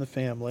marriage and the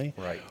family,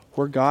 Right.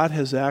 where God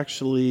has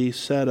actually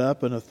set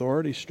up an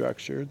authority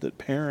structure that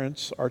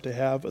parents are to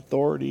have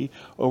authority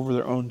over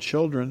their own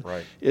children.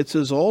 Right. It's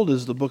as old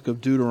as the book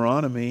of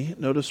Deuteronomy.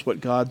 Notice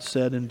what God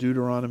said in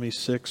Deuteronomy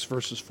 6,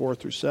 verses 4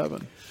 through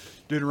 7.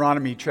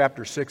 Deuteronomy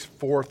chapter 6,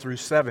 4 through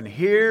 7.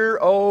 Hear,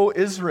 O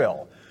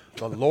Israel,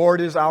 the Lord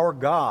is our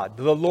God.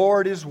 The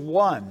Lord is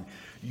one.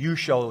 You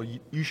shall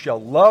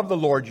love the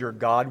Lord your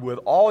God with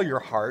all your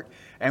heart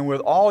and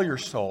with all your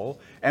soul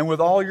and with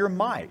all your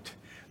might.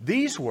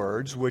 These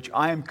words which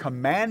I am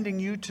commanding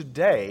you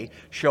today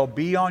shall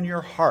be on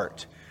your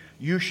heart.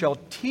 You shall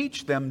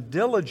teach them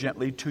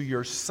diligently to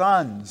your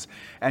sons,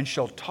 and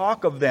shall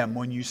talk of them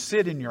when you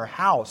sit in your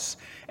house,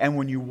 and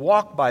when you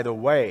walk by the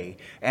way,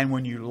 and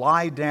when you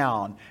lie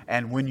down,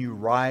 and when you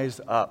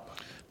rise up.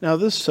 Now,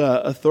 this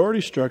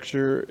authority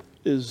structure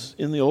is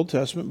in the Old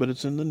Testament, but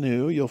it's in the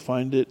New. You'll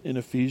find it in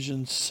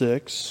Ephesians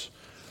 6,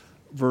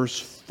 verse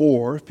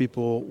 4. If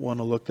people want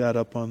to look that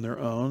up on their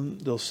own,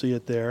 they'll see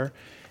it there.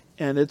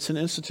 And it's an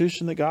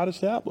institution that God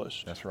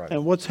established. That's right.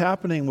 And what's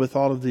happening with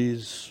all of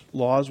these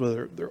laws,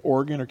 whether they're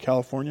Oregon or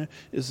California,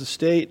 is the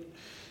state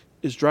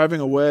is driving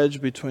a wedge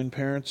between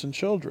parents and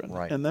children.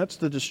 Right. And that's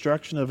the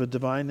destruction of a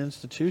divine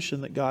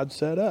institution that God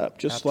set up.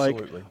 Just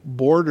Absolutely. like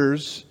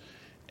borders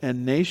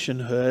and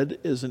nationhood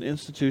is an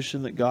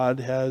institution that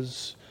God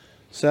has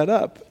set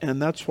up. And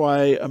that's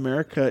why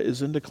America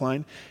is in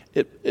decline.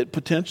 It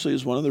potentially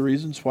is one of the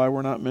reasons why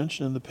we're not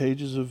mentioned in the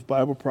pages of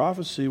Bible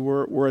prophecy.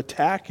 We're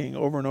attacking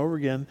over and over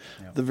again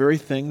the very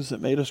things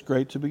that made us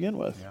great to begin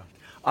with. Yeah.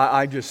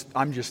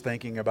 I'm just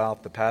thinking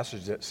about the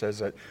passage that says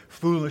that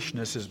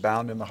foolishness is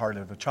bound in the heart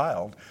of a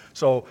child.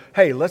 So,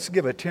 hey, let's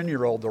give a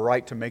 10-year-old the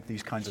right to make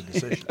these kinds of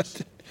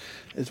decisions.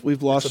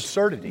 We've lost It's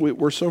absurdity.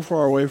 We're so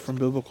far away from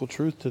biblical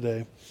truth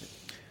today.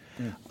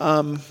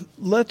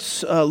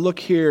 Let's look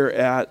here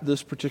at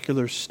this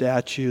particular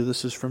statue.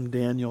 This is from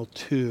Daniel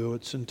 2.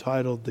 It's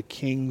entitled The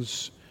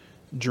King's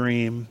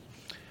Dream.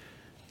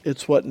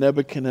 It's what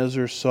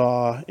Nebuchadnezzar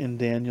saw in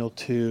Daniel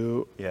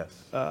 2. Yes.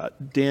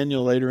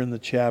 Daniel later in the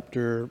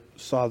chapter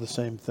saw the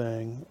same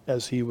thing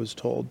as he was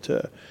told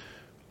to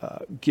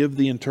give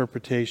the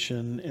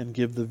interpretation and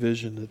give the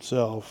vision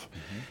itself.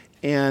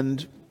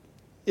 And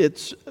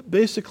it's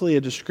basically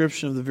a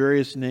description of the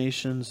various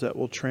nations that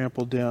will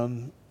trample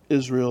down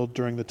Israel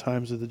during the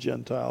times of the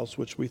Gentiles,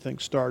 which we think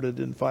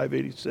started in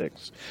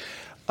 586.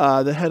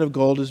 The head of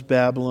gold is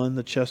Babylon.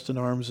 The chest and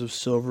arms of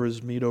silver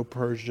is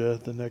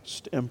Medo-Persia, the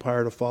next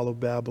empire to follow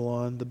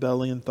Babylon. The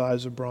belly and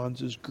thighs of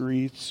bronze is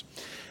Greece.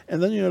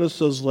 And then you notice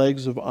those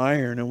legs of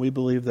iron, and we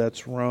believe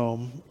that's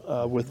Rome,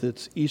 with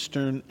its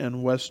eastern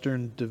and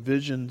western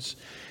divisions.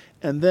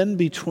 And then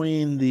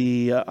between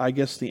the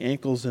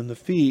ankles and the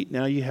feet,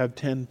 now you have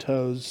 10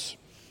 toes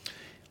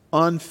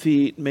on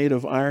feet made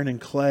of iron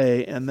and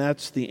clay, and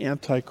that's the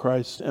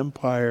Antichrist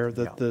empire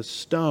that the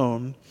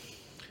stone,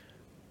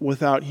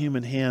 without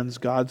human hands,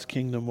 God's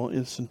kingdom will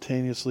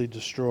instantaneously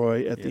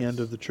destroy at the end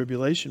of the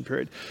tribulation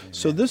period. Amen.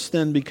 So this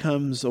then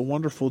becomes a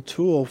wonderful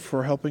tool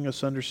for helping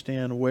us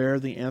understand where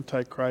the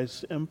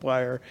Antichrist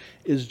empire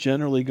is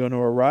generally going to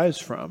arise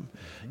from.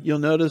 You'll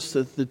notice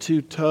that the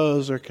two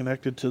toes are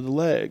connected to the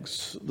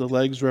legs. The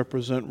legs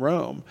represent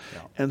Rome.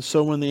 And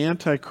so when the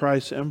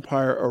Antichrist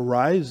empire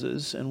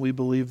arises, and we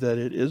believe that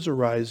it is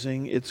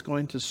arising, it's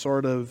going to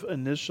sort of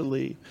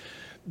initially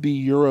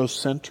be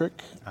Eurocentric.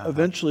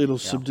 Eventually it'll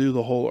subdue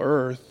the whole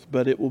earth,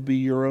 but it will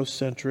be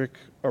Eurocentric,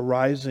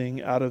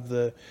 arising out of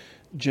the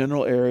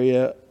general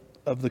area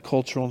of the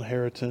cultural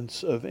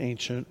inheritance of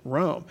ancient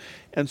Rome.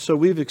 And so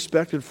we've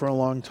expected for a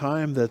long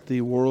time that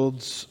the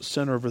world's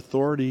center of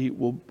authority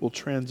will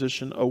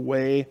transition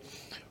away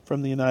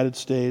from the United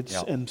States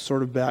and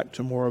sort of back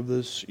to more of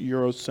this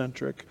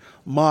Eurocentric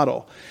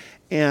model.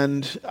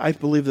 And I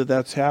believe that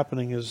that's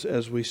happening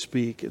as we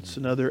speak. It's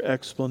another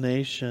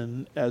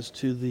explanation as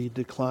to the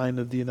decline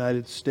of the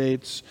United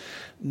States.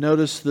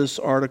 Notice this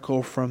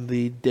article from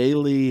the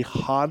Daily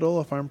Hodl,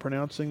 if I'm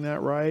pronouncing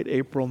that right,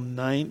 April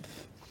 9th,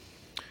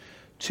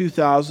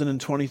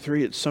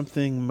 2023. It's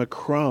something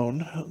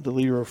Macron, the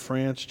leader of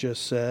France,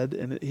 just said.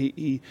 And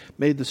he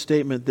made the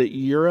statement that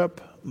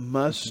Europe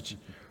must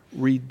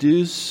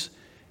reduce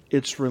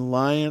its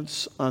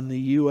reliance on the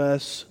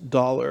U.S.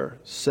 dollar,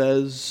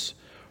 says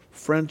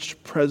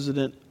French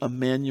President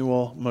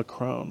Emmanuel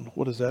Macron.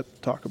 What does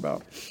that talk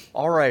about?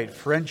 All right,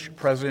 French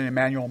President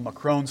Emmanuel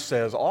Macron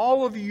says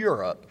all of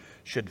Europe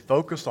should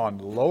focus on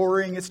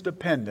lowering its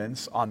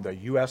dependence on the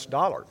U.S.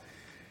 dollar.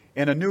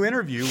 In a new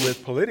interview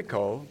with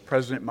Politico,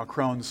 President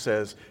Macron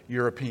says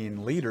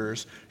European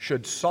leaders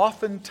should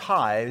soften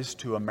ties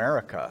to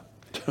America.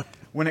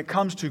 When it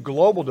comes to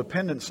global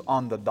dependence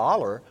on the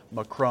dollar,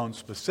 Macron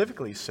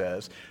specifically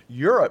says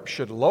Europe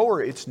should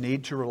lower its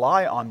need to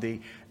rely on the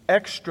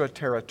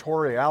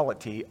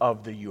extraterritoriality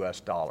of the U.S.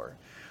 dollar.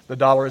 The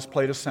dollar has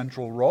played a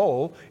central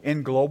role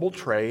in global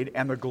trade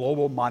and the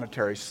global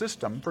monetary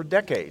system for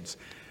decades,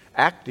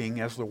 acting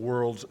as the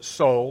world's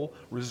sole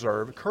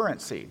reserve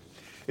currency.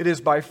 It is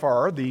by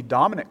far the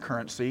dominant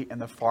currency in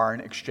the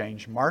foreign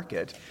exchange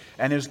market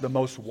and is the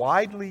most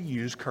widely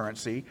used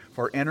currency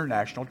for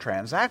international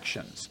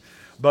transactions.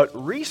 But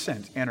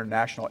recent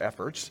international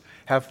efforts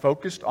have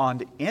focused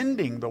on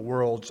ending the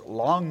world's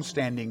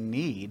long-standing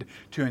need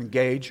to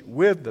engage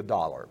with the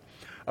dollar.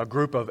 A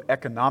group of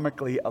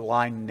economically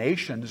aligned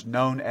nations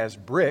known as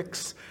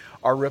BRICS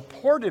are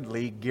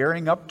reportedly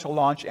gearing up to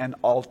launch an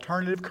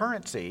alternative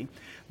currency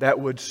that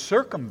would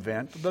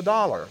circumvent the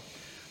dollar.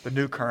 The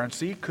new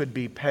currency could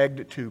be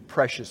pegged to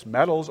precious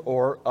metals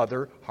or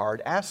other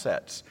hard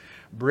assets.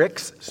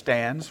 BRICS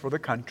stands for the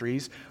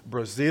countries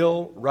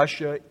Brazil,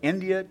 Russia,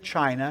 India,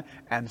 China,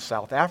 and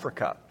South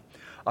Africa.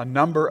 A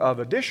number of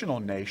additional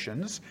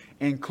nations,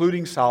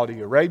 including Saudi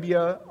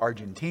Arabia,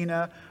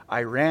 Argentina,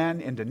 Iran,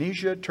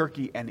 Indonesia,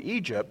 Turkey, and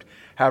Egypt,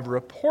 have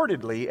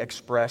reportedly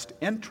expressed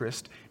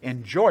interest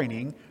in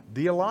joining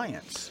the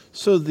alliance.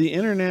 So the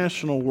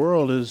international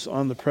world is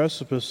on the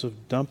precipice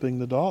of dumping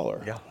the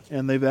dollar. Yeah.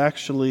 And they've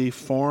actually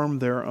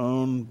formed their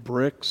own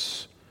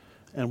BRICS,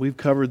 and we've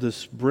covered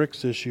this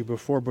BRICS issue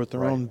before, but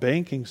their own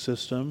banking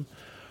system,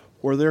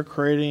 where they're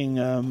creating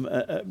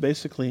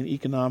basically an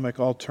economic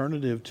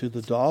alternative to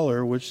the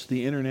dollar, which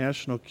the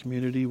international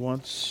community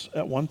once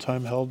at one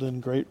time held in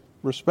great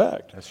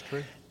respect. That's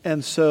true.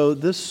 And so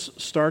this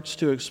starts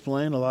to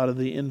explain a lot of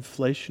the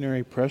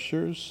inflationary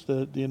pressures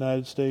that the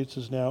United States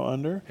is now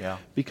under. Yeah.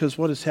 Because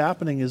what is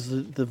happening is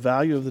the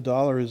value of the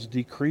dollar is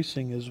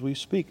decreasing as we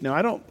speak. Now,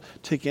 I don't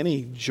take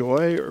any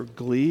joy or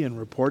glee in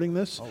reporting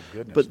this,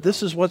 but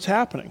this is what's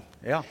happening.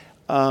 Yeah.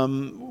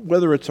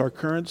 Whether it's our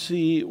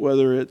currency,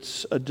 whether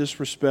it's a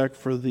disrespect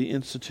for the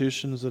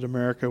institutions that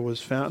America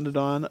was founded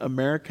on,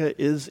 America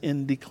is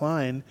in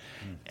decline,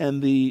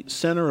 and the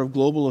center of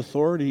global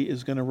authority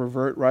is going to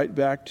revert right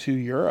back to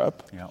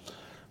Europe,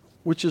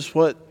 which is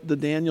what the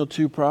Daniel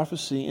 2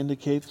 prophecy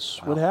indicates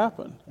would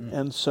happen.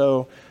 And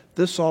so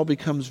this all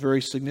becomes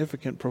very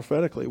significant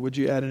prophetically. Would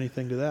you add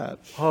anything to that?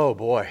 Oh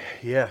boy,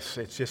 yes,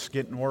 it's just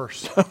getting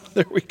worse.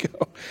 There we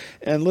go.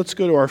 And let's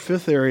go to our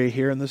fifth area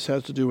here, and this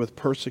has to do with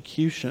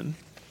persecution.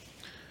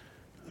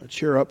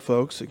 Cheer up,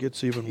 folks. It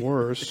gets even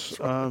worse.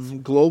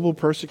 Global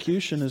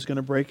persecution is going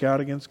to break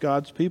out against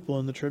God's people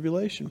in the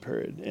tribulation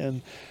period.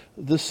 And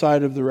this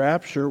side of the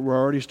rapture, we're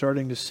already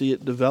starting to see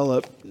it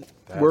develop.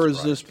 Where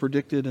is this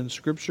predicted in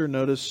Scripture?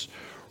 Notice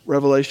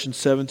Revelation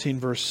 17,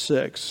 verse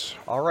 6.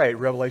 All right,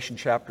 Revelation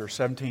chapter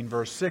 17,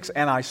 verse 6.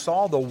 And I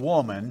saw the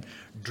woman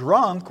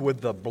drunk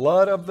with the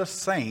blood of the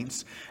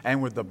saints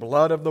and with the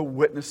blood of the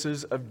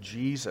witnesses of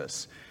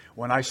Jesus.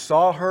 When I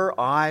saw her,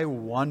 I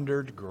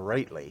wondered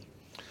greatly.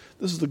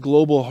 This is the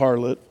global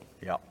harlot,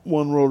 Yeah.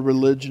 one world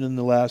religion in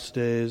the last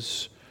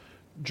days,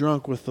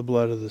 drunk with the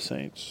blood of the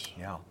saints.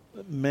 Yeah.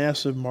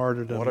 Massive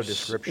martyrdoms What a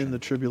description. in the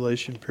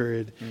tribulation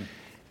period.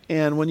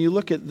 And when you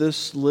look at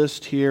this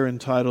list here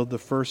entitled The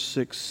First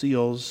Six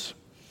Seals,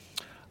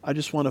 I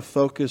just want to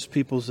focus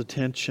people's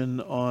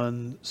attention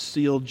on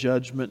seal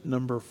judgment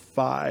number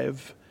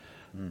 5,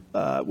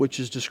 which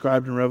is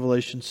described in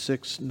Revelation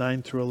 6,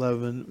 9 through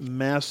 11,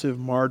 massive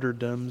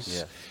martyrdoms.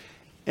 Yes.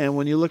 And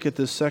when you look at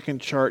the second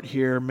chart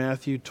here,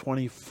 Matthew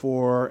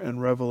 24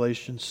 and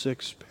Revelation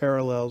 6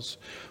 parallels,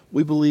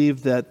 we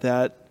believe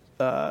that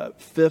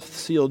fifth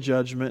seal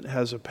judgment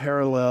has a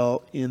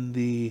parallel in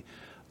the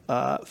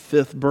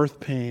fifth birth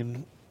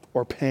pain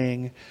or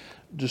pang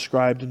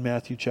described in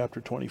Matthew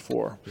chapter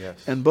 24.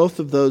 Yes. And both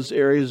of those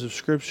areas of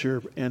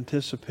Scripture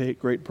anticipate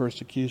great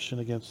persecution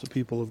against the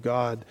people of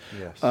God.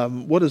 Yes.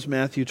 What does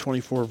Matthew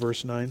 24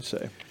 verse 9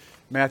 say?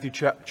 Matthew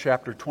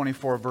chapter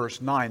 24,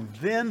 verse 9.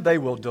 Then they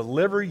will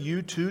deliver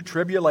you to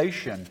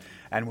tribulation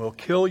and will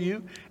kill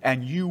you,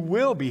 and you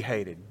will be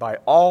hated by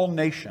all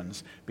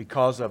nations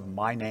because of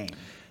my name.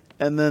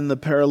 And then the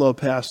parallel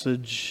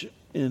passage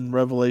in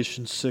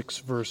Revelation 6,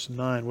 verse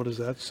 9, what does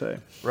that say?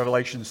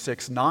 Revelation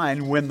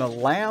 6:9. When the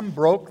Lamb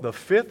broke the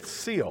fifth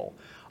seal,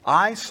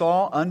 I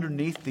saw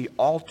underneath the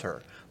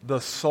altar the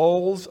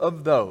souls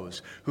of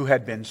those who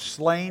had been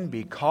slain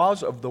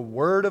because of the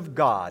word of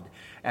God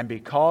and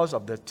because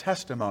of the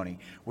testimony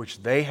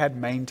which they had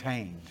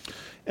maintained.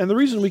 And the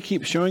reason we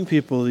keep showing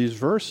people these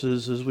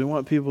verses is we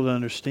want people to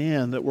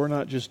understand that we're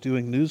not just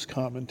doing news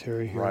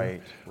commentary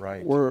here.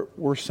 Right.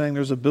 We're saying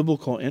there's a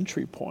biblical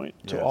entry point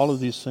to Yes. all of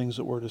these things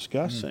that we're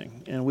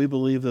discussing. And we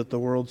believe that the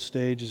world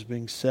stage is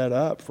being set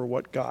up for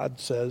what God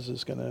says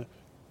is going to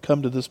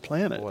come to this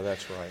planet. Boy,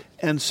 that's right.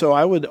 And so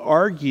I would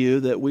argue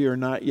that we are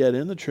not yet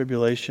in the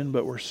tribulation,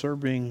 but we're sure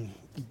being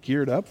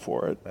geared up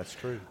for it. That's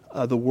true.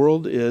 The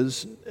world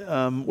is.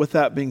 With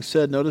that being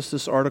said, notice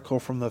this article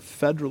from the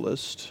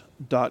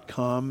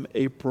Federalist.com,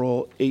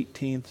 April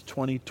 18th,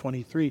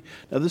 2023.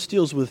 Now, this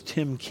deals with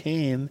Tim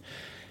Kaine,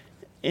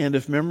 and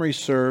if memory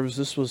serves,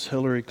 this was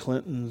Hillary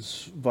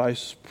Clinton's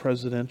vice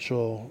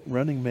presidential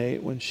running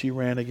mate when she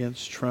ran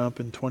against Trump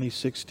in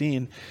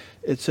 2016.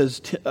 It says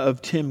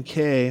of Tim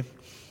Kaine,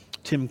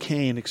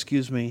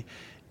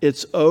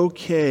 it's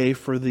okay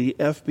for the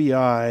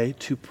FBI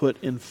to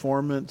put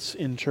informants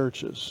in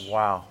churches.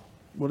 Wow.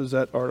 What does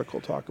that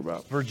article talk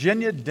about?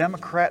 Virginia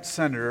Democrat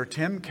Senator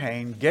Tim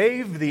Kaine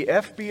gave the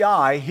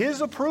FBI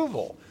his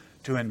approval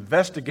to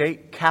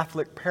investigate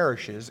Catholic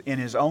parishes in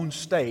his own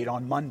state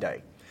on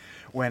Monday.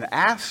 When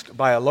asked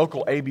by a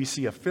local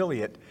ABC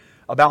affiliate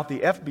about the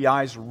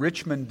FBI's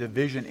Richmond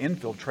division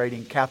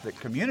infiltrating Catholic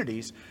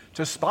communities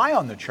to spy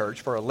on the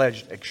church for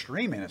alleged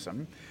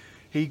extremism,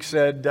 he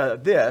said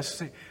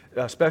this.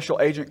 Special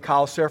Agent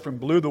Kyle Serafin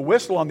blew the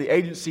whistle on the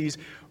agency's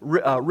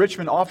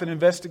Richmond office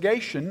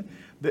investigation,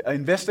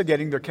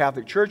 investigating their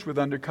Catholic church with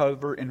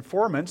undercover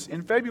informants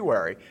in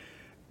February.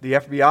 The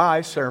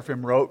FBI,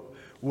 Serafin wrote,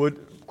 would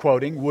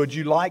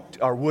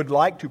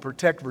like to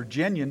protect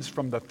Virginians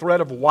from the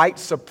threat of white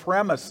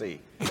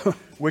supremacy,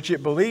 which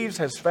it believes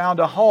has found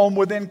a home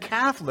within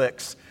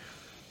Catholics.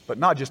 But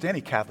not just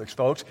any Catholics,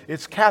 folks.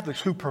 It's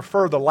Catholics who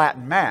prefer the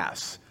Latin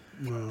Mass.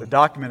 Wow. The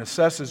document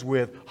assesses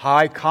with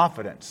high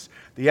confidence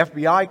the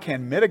FBI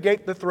can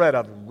mitigate the threat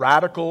of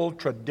radical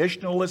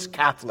traditionalist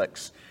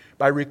Catholics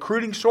by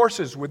recruiting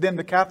sources within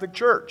the Catholic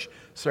Church,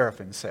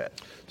 Serafin said.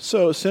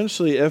 So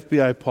essentially,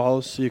 FBI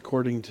policy,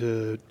 according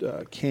to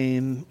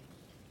Kaine,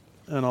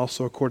 and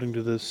also according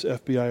to this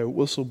FBI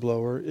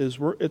whistleblower, is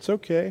it's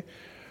okay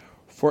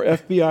for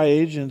FBI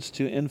agents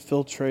to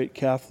infiltrate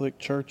Catholic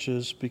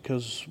churches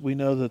because we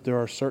know that there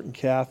are certain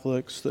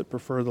Catholics that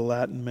prefer the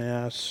Latin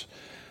Mass,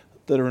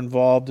 that are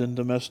involved in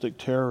domestic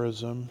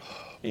terrorism,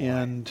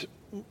 and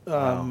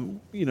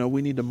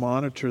we need to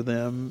monitor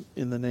them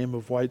in the name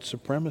of white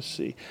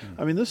supremacy.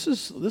 I mean, this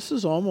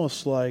is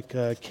almost like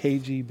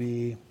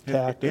KGB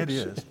tactics. It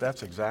is.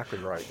 That's exactly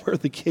right. Where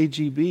the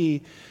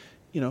KGB,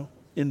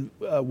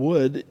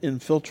 would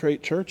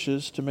infiltrate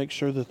churches to make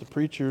sure that the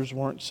preachers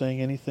weren't saying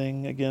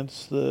anything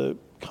against the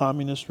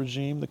communist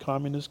regime, the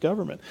communist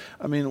government.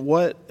 I mean,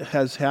 what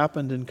has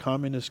happened in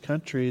communist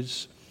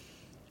countries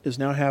is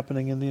now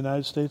happening in the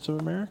United States of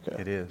America.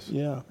 It is.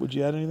 Yeah. Would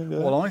you add anything to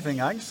that? Well, the only thing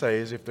I can say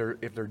is if they're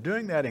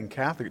doing that in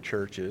Catholic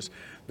churches,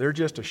 they're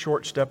just a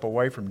short step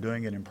away from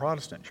doing it in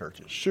Protestant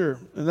churches. Sure.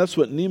 And that's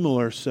what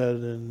Niemöller said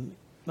in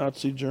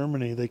Nazi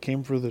Germany. They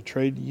came for the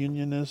trade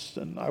unionists,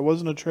 and I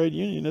wasn't a trade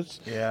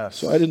unionist. Yes.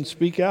 So I didn't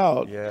speak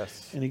out.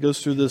 Yes. And he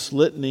goes through this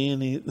litany,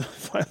 and he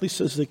finally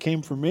says they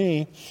came for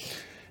me.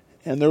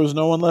 And there was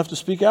no one left to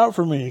speak out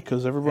for me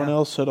because everyone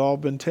else had all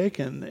been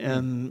taken.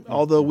 And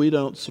although we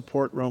don't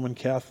support Roman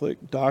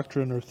Catholic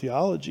doctrine or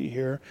theology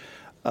here,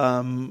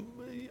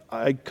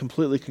 I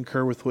completely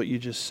concur with what you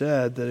just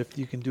said, that if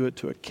you can do it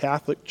to a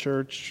Catholic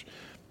church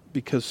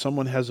because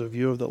someone has a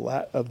view of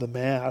the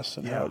Mass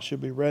and how it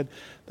should be read,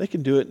 they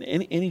can do it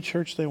in any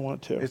church they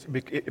want to.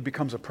 It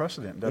becomes a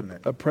precedent, doesn't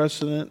it? A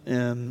precedent,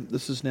 and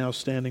this is now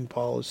standing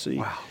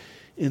policy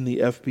in the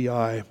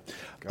FBI.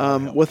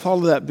 With all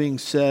of that being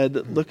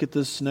said, look at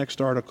this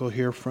next article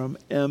here from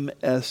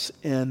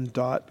MSN.com.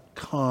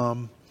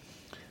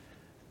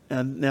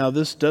 And now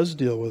this does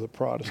deal with a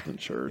Protestant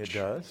church. It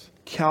does.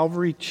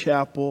 Calvary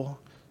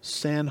Chapel,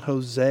 San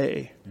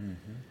Jose,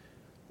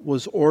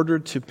 was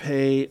ordered to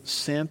pay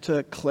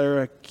Santa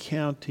Clara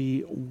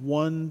County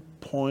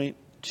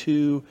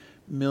 $1.2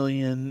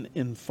 million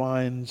in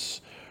fines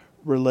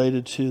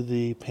related to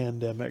the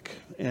pandemic.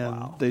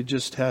 And they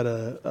just had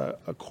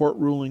a court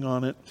ruling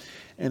on it,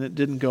 and it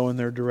didn't go in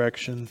their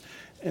direction.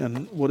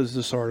 And what does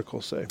this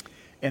article say?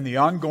 In the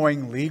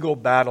ongoing legal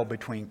battle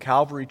between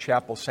Calvary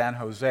Chapel San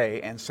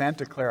Jose and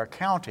Santa Clara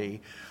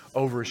County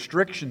over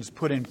restrictions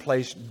put in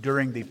place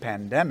during the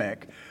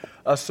pandemic,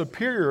 a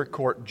Superior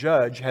Court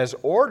judge has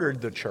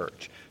ordered the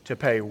church to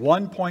pay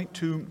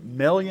 $1.2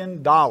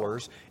 million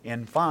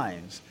in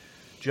fines.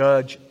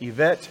 Judge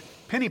Yvette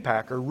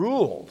Pennypacker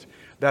ruled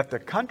that the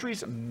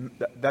county's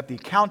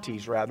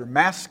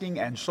masking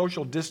and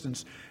social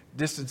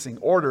distancing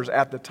orders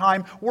at the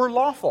time were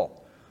lawful.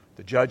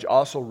 The judge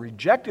also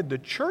rejected the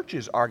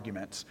church's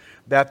arguments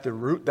that the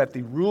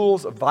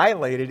rules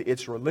violated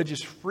its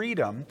religious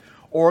freedom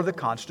or the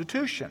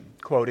Constitution.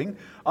 Quoting,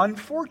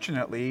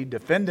 "Unfortunately,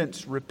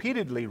 defendants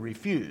repeatedly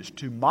refused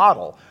to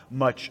model,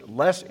 much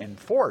less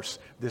enforce,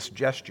 this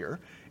gesture.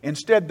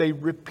 Instead, they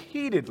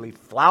repeatedly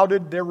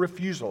flouted their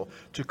refusal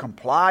to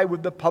comply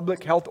with the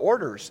public health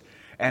orders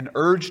and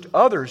urged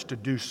others to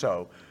do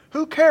so.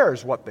 Who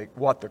cares what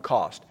the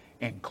cost,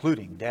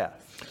 including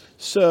death?"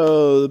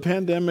 So the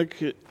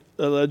pandemic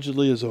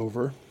allegedly is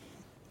over.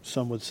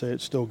 Some would say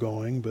it's still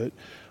going, but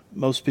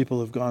most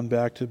people have gone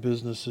back to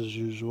business as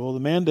usual. The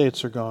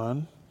mandates are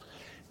gone.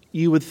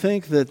 You would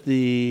think that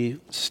the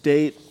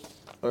state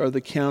or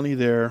the county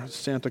there,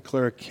 Santa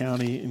Clara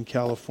County in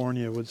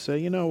California, would say,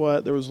 you know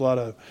what, there was a lot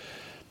of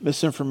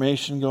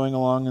misinformation going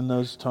along in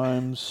those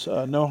times.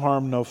 No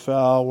harm, no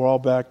foul. We're all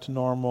back to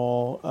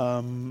normal.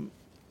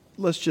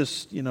 Let's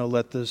just,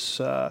 let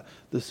this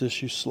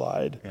issue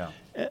slide. Yeah.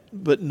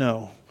 But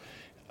no.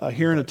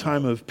 Here in a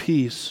time of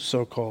peace,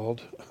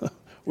 so-called,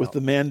 with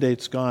the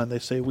mandates gone, they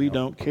say, we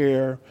don't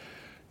care.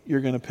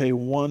 you're going to pay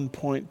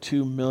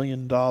 $1.2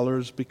 million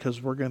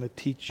because we're going to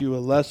teach you a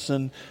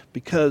lesson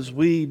because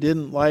we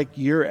didn't like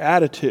your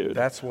attitude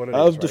That's what it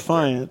of is right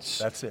defiance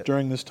there. That's it.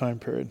 during this time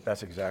period.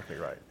 That's exactly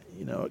right.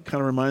 You know, it kind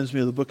of reminds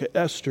me of the book of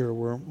Esther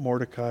where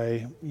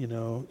Mordecai,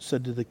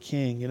 said to the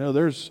king,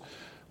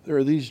 there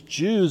are these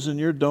Jews in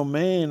your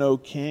domain, O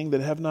king,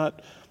 that have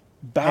not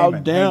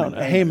bowed down.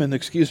 Haman,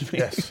 excuse me.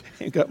 Yes.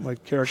 I got my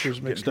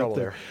characters mixed up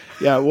there.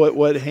 Yeah,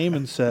 what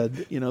Haman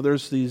said,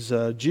 there's these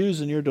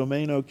Jews in your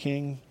domain, O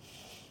king.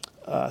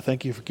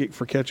 Thank you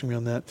for catching me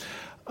on that.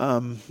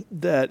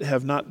 That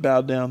have not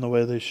bowed down the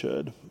way they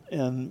should.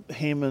 And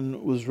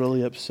Haman was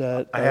really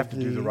upset. I have to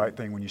do the right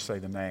thing when you say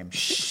the name.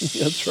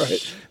 That's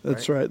right.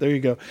 That's right. There you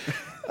go.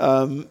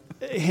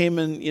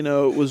 Haman,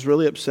 was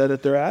really upset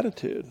at their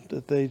attitude,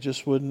 that they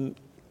just wouldn't,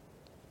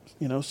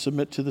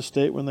 submit to the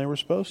state when they were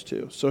supposed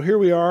to. So here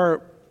we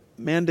are.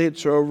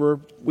 Mandates are over.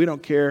 We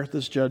don't care.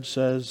 This judge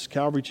says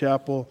Calvary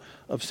Chapel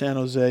of San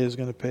Jose is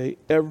going to pay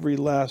every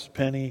last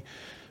penny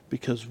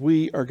because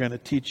we are going to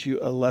teach you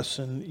a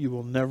lesson. You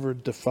will never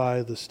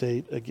defy the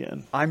state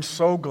again. I'm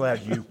so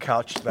glad you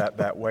couched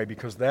that way,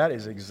 because that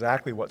is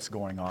exactly what's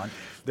going on.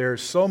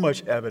 There's so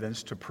much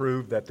evidence to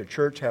prove that the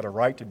church had a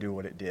right to do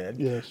what it did.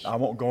 Yes. I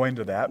won't go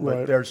into that, but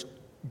Right. there's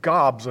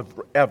gobs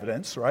of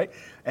evidence, right?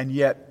 And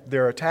yet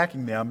they're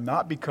attacking them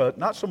not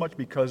so much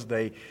because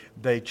they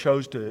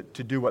chose to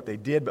do what they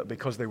did, but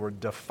because they were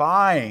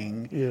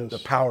defying the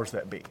powers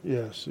that be.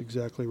 Yes,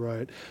 exactly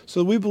right.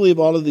 So we believe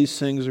all of these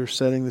things are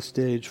setting the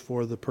stage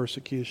for the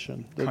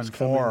persecution that's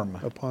coming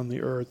upon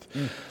the earth.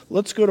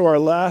 Let's go to our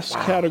last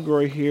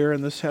category here,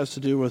 and this has to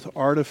do with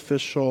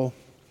artificial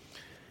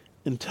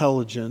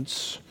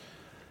intelligence.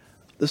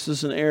 This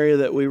is an area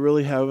that we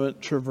really haven't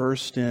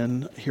traversed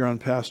in here on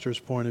Pastor's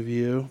Point of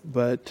View,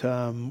 but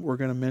we're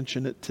going to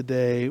mention it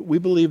today. We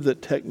believe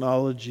that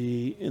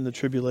technology in the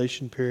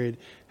tribulation period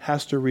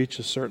has to reach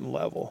a certain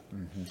level.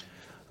 Mm-hmm.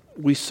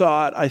 We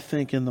saw it, I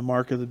think, in the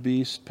Mark of the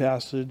Beast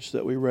passage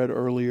that we read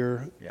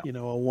earlier. Yeah.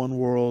 A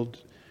one-world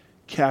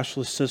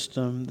cashless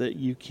system that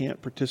you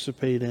can't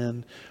participate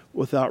in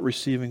without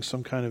receiving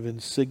some kind of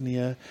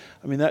insignia.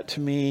 I mean, that to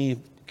me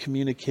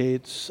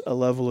communicates a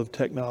level of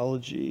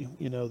technology,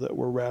 that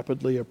we're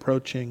rapidly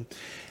approaching.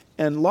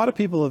 And a lot of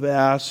people have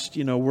asked,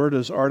 where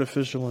does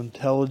artificial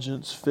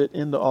intelligence fit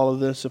into all of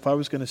this? If I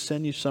was going to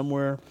send you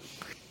somewhere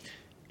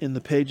in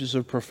the pages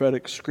of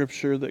prophetic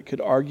scripture that could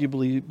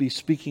arguably be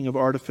speaking of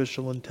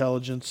artificial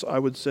intelligence, I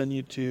would send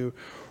you to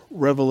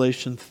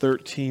Revelation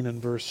 13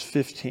 and verse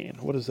 15.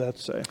 What does that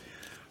say?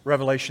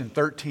 Revelation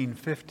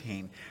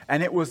 13:15.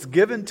 And it was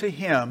given to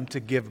him to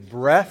give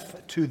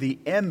breath to the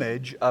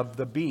image of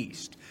the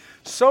beast,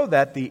 so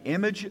that the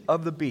image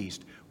of the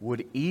beast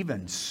would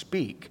even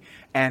speak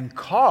and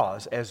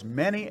cause as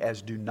many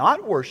as do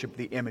not worship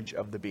the image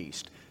of the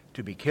beast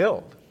to be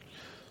killed.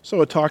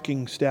 So a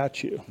talking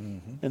statue,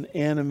 an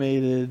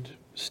animated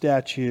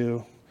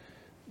statue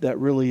that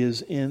really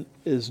is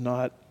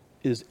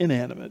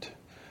inanimate,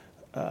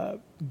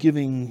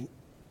 giving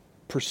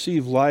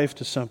perceive life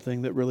to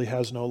something that really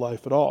has no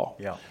life at all.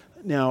 Yeah.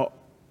 Now,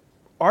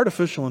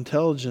 artificial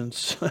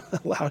intelligence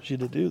allows you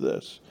to do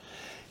this.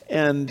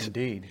 And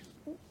indeed,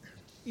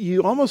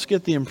 you almost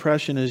get the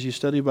impression as you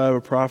study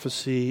Bible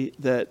prophecy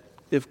that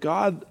if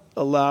God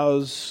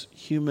allows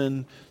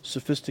human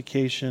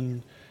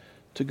sophistication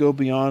to go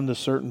beyond a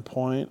certain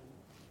point,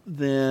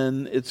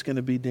 then it's going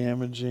to be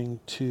damaging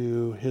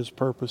to his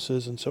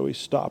purposes, and so he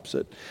stops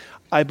it.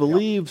 I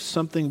believe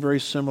something very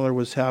similar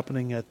was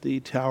happening at the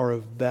Tower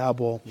of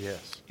Babel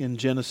in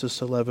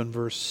Genesis 11,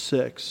 verse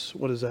 6.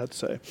 What does that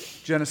say?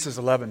 Genesis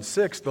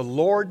 11:6, the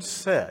Lord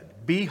said,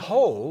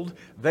 "Behold,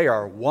 they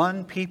are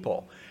one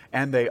people,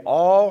 and they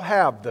all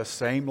have the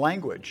same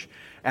language.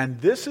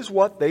 And this is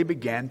what they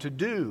began to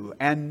do.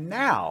 And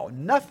now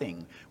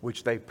nothing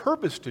which they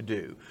purpose to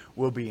do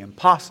will be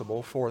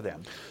impossible for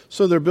them."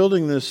 So they're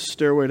building this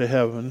stairway to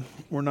heaven.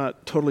 We're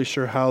not totally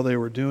sure how they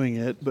were doing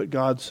it, but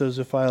God says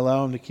if I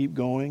allow them to keep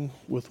going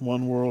with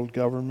one world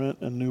government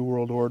and new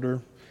world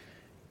order,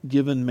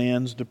 given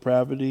man's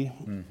depravity,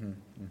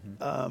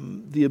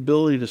 the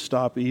ability to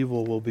stop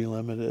evil will be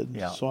limited.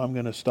 Yeah. So I'm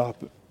going to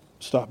stop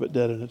it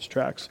dead in its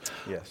tracks.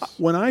 Yes.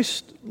 When I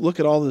look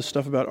at all this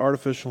stuff about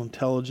artificial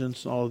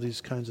intelligence and all of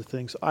these kinds of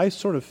things, I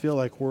sort of feel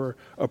like we're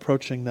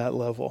approaching that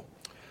level.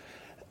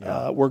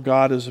 Where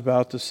God is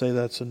about to say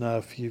that's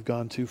enough, you've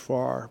gone too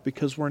far.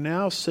 Because we're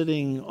now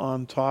sitting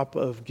on top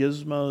of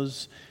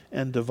gizmos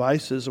and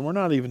devices, and we're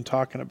not even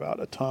talking about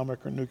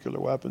atomic or nuclear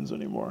weapons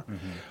anymore,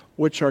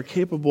 which are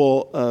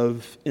capable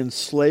of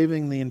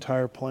enslaving the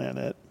entire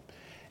planet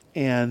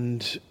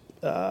and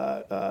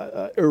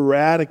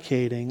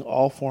eradicating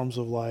all forms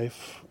of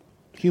life,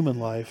 human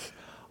life,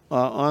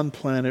 on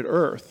planet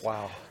Earth.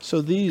 Wow.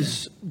 So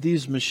these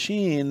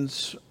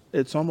machines,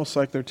 it's almost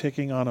like they're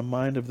taking on a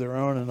mind of their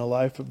own and a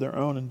life of their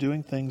own and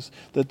doing things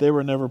that they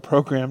were never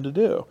programmed to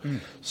do.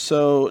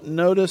 So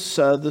notice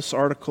this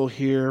article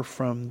here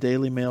from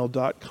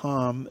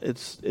dailymail.com.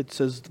 It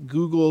says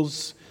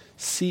Google's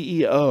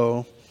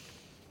CEO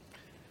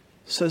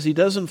says he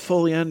doesn't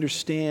fully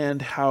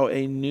understand how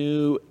a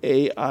new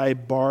AI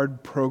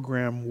BARD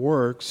program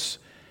works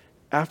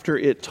after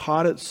it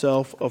taught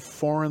itself a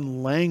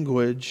foreign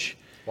language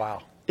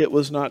Wow. it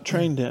was not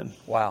trained in.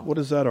 Wow. What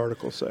does that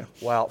article say?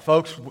 Well,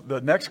 folks,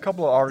 the next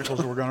couple of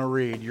articles we're going to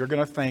read, you're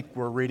going to think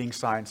we're reading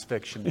science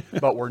fiction,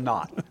 but we're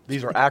not.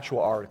 These are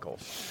actual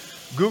articles.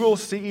 Google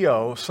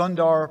CEO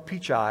Sundar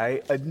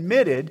Pichai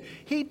admitted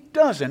he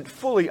doesn't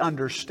fully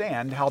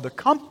understand how the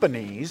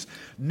company's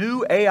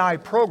new AI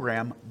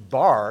program,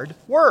 BARD,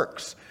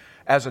 works.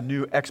 As a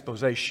new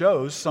expose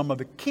shows, some of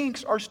the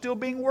kinks are still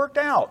being worked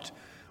out.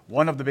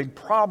 One of the big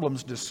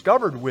problems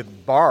discovered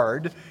with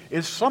BARD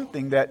is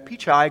something that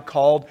Pichai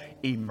called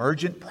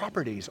emergent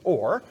properties,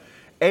 or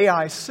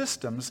AI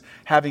systems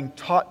having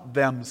taught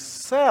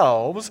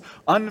themselves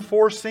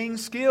unforeseen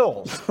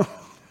skills.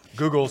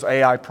 Google's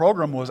AI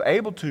program was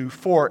able to,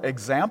 for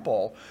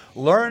example,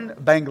 learn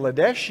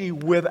Bangladeshi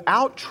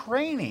without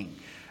training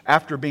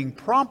after being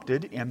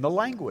prompted in the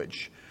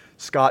language.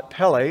 Scott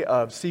Pelley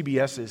of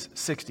CBS's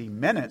 60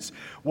 Minutes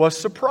was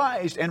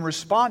surprised and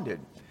responded,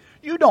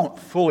 "You don't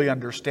fully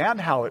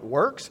understand how it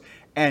works,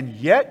 and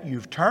yet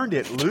you've turned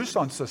it loose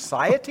on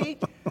society?"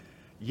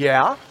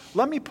 Yeah,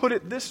 let me put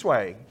it this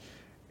way.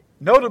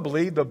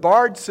 Notably, the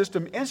BARD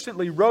system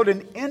instantly wrote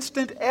an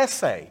instant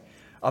essay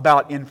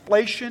about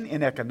inflation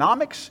in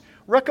economics,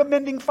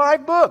 recommending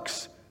 5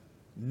 books.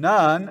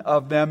 None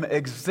of them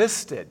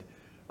existed,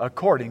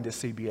 according to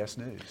CBS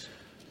News.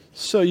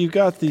 So you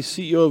got the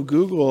CEO of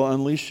Google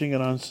unleashing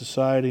it on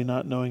society,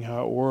 not knowing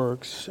how it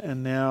works,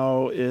 and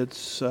now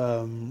it's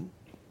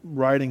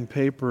writing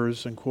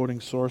papers and quoting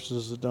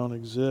sources that don't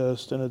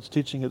exist, and it's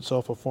teaching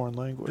itself a foreign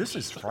language. This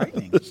is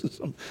frightening. It's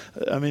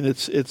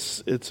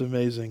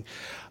amazing.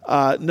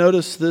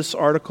 Notice this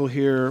article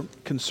here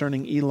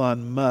concerning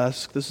Elon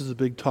Musk. This is a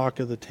big talk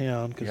of the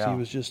town because he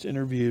was just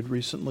interviewed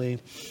recently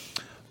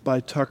by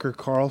Tucker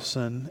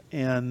Carlson,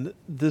 and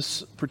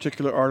this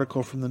particular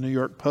article from the New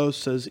York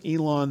Post says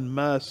Elon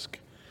Musk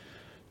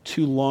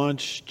to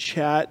launch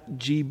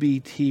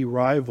ChatGPT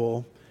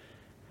rival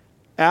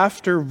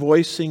after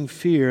voicing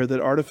fear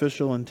that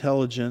artificial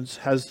intelligence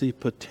has the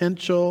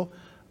potential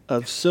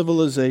of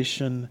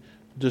civilization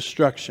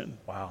destruction.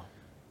 Wow.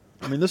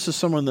 I mean, this is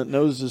someone that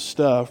knows this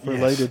stuff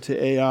related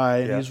to AI,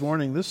 and he's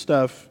warning this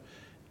stuff,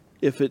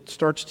 if it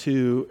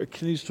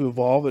continues to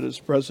evolve at its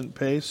present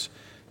pace,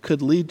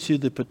 could lead to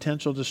the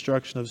potential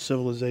destruction of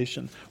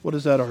civilization. What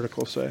does that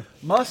article say?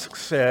 Musk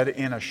said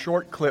in a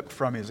short clip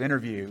from his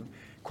interview,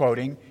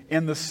 quoting,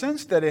 "In the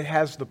sense that it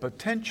has the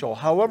potential,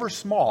 however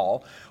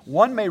small,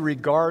 one may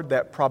regard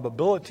that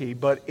probability,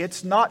 but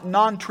it's not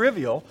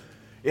non-trivial.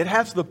 It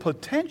has the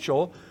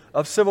potential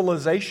of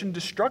civilization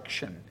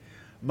destruction."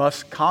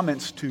 Musk's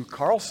comments to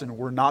Carlson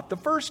were not the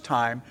first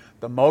time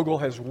the mogul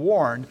has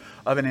warned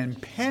of an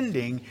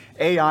impending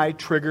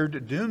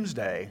AI-triggered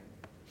doomsday.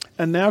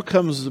 And now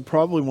comes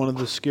probably one of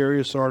the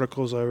scariest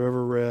articles I've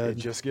ever read. It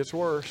just gets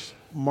worse.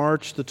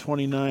 March the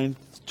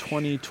 29th,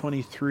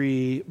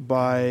 2023,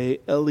 by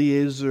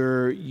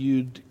Eliezer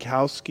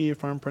Yudkowsky,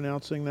 if I'm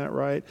pronouncing that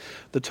right.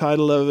 The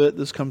title of it,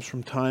 this comes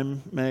from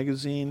Time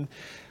magazine,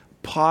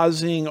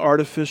 "Pausing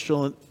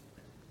Artificial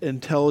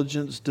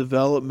Intelligence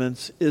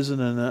Developments Isn't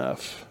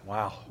Enough."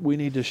 Wow. We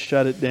need to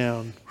shut it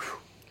down.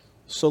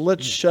 So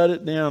let's shut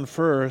it down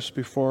first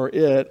before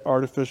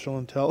artificial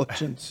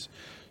intelligence,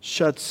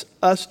 shuts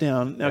us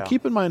down. Now,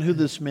 keep in mind who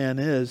this man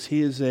is.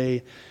 He is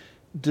a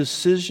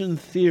decision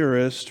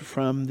theorist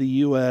from the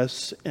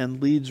U.S. and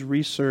leads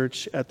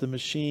research at the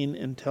Machine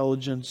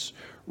Intelligence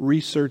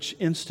Research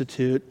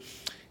Institute.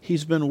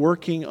 He's been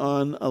working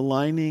on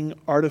aligning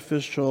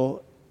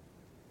artificial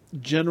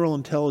general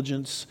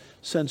intelligence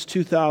since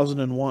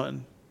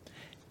 2001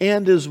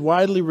 and is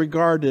widely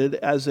regarded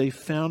as a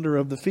founder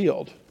of the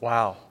field.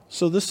 Wow.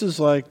 So this is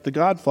like the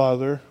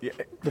godfather,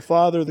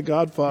 the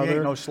godfather He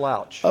ain't no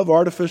slouch. of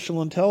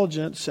artificial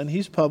intelligence, and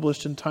he's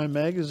published in Time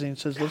magazine,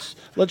 says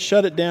let's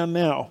shut it down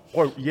now.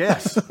 Oh,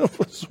 yes.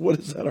 What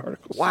is that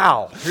article?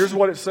 Wow. Here's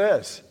what it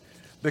says.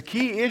 The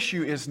key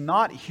issue is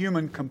not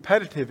human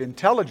competitive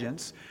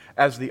intelligence,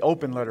 as the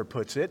open letter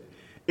puts it.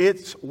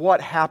 It's what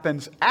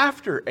happens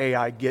after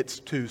AI gets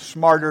to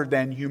smarter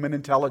than human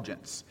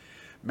intelligence.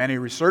 Many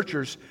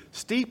researchers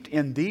steeped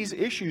in these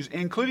issues,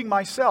 including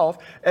myself,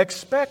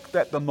 expect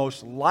that the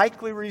most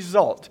likely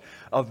result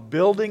of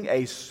building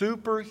a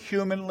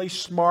superhumanly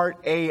smart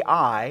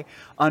AI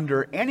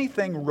under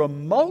anything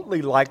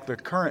remotely like the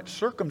current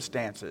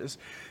circumstances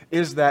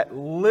is that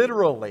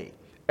literally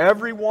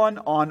everyone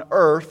on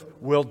Earth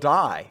will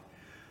die.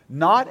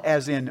 Not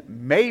as in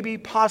maybe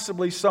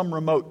possibly some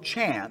remote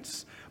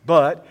chance,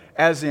 but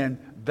as in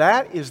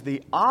that is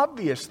the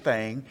obvious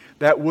thing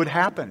that would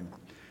happen.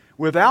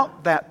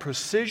 Without that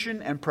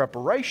precision and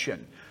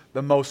preparation,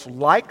 the most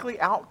likely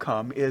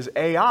outcome is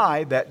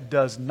AI that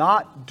does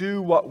not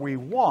do what we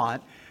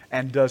want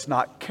and does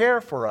not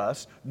care for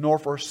us, nor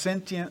for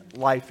sentient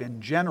life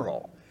in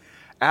general.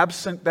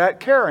 Absent that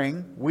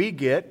caring, we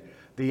get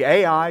the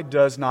AI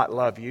does not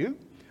love you,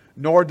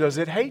 nor does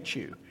it hate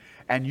you.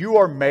 and you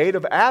are made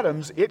of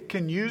atoms it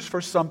can use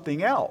for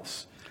something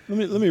else.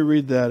 Let me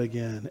read that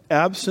again.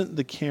 Absent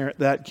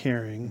that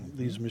caring,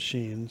 these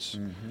machines,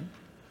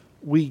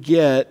 we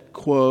get,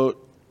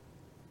 quote,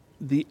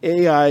 the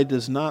AI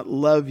does not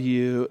love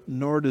you,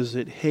 nor does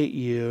it hate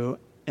you,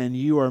 and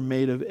you are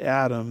made of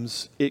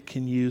atoms it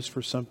can use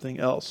for something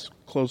else,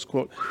 close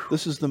quote.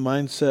 This is the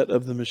mindset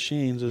of the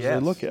machines as they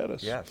look at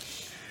us.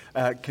 Yes.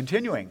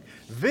 Continuing,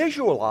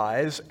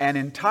 visualize an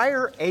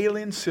entire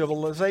alien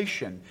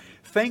civilization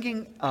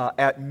thinking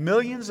at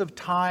millions of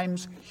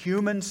times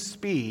human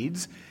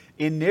speeds,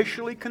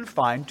 initially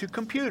confined to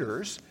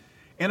computers,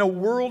 in a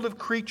world of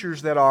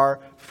creatures that are,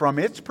 from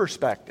its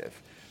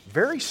perspective,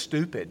 very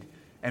stupid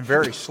and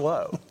very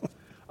slow.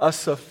 A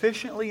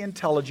sufficiently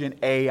intelligent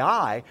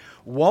AI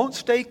won't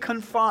stay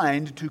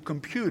confined to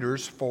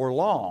computers for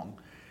long.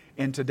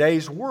 In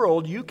today's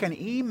world, you can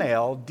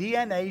email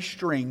DNA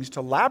strings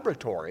to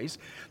laboratories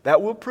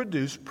that will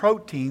produce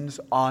proteins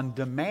on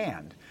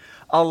demand,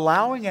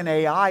 allowing an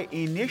AI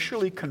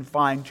initially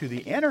confined to the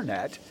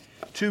internet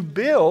to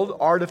build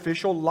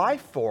artificial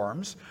life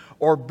forms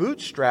or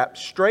bootstrap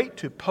straight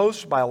to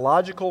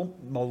post-biological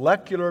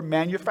molecular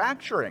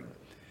manufacturing.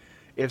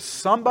 If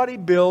somebody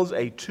builds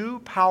a too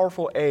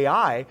powerful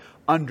AI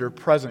under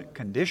present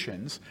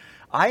conditions,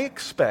 I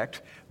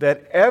expect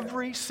that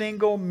every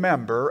single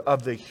member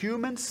of the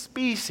human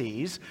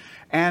species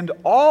and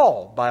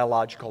all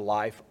biological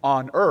life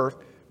on Earth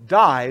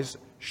dies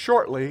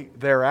shortly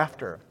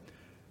thereafter.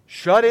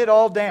 Shut it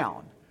all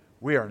down.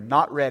 We are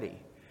not ready.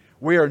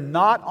 We are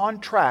not on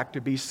track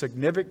to be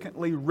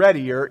significantly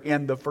readier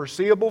in the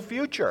foreseeable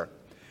future.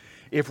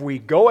 If we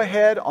go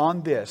ahead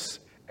on this,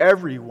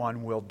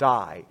 everyone will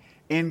die,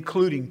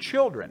 including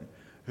children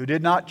who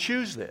did not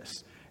choose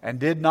this and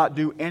did not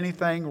do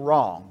anything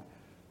wrong.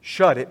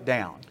 Shut it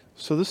down.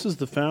 So this is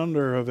the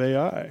founder of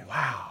AI.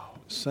 Wow.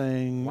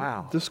 Saying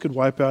this could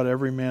wipe out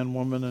every man,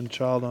 woman, and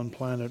child on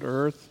planet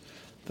Earth.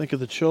 Think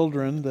of the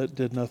children that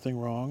did nothing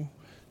wrong.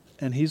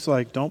 And he's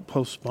like, don't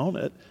postpone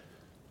it.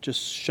 Just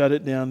shut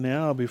it down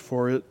now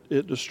before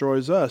it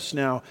destroys us.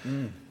 Now,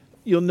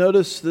 you'll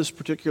notice this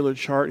particular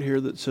chart here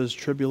that says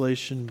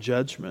tribulation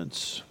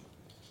judgments.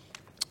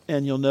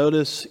 And you'll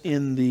notice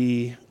in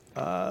the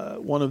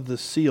one of the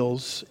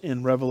seals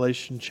in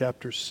Revelation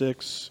chapter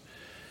 6,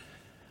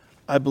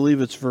 I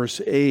believe it's verse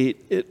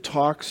 8, it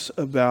talks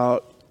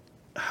about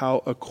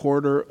how a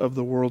quarter of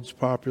the world's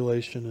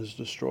population is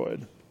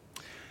destroyed.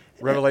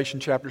 Revelation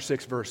chapter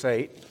 6, verse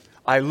 8,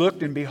 I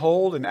looked and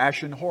behold an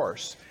ashen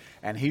horse,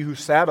 and he who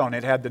sat on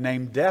it had the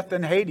name Death,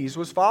 and Hades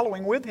was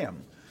following with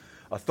him.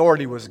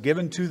 Authority was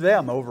given to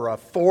them over a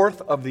fourth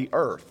of the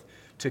earth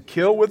to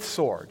kill with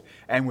sword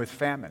and with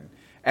famine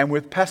and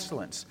with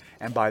pestilence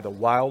and by the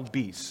wild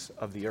beasts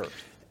of the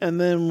earth. And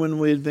then when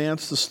we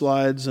advance the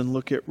slides and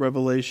look at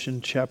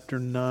Revelation chapter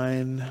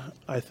 9,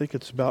 I think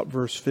it's about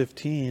verse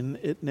 15,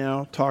 it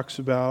now talks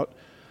about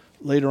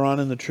later on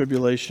in the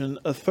tribulation,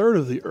 a third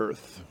of the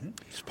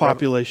earth's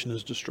population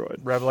is destroyed.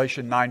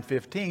 Revelation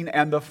 9:15,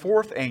 and the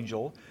fourth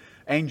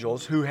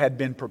angels who had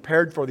been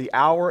prepared for the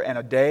hour and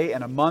a day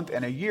and a month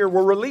and a year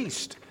were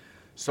released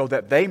so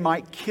that they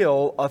might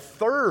kill a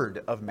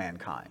third of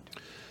mankind.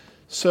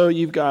 So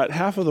you've got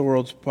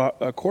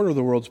a quarter of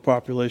the world's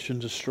population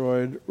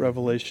destroyed,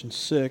 Revelation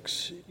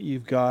 6.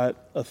 You've got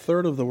a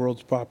third of the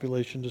world's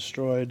population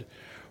destroyed,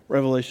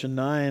 Revelation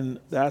 9.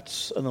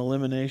 That's an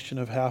elimination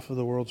of half of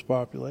the world's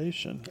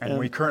population. And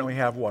we currently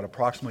have,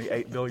 approximately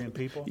 8 billion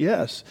people?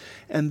 Yes.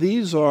 And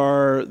these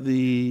are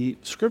the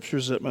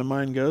scriptures that my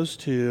mind goes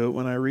to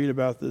when I read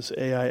about this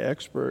AI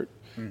expert,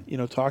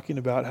 talking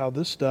about how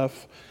this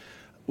stuff,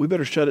 we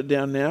better shut it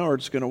down now or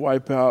it's going to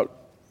wipe out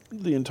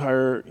the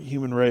entire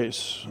human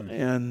race.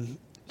 And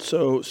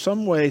so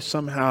some way,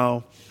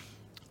 somehow,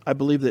 I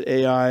believe that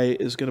AI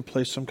is going to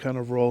play some kind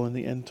of role in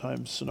the end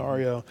time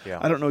scenario.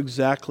 I don't know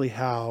exactly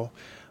how,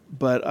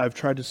 but I've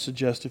tried to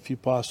suggest a few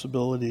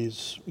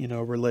possibilities,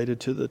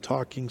 related to the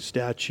talking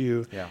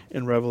statue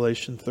in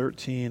Revelation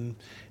 13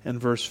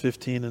 and verse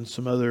 15 and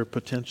some other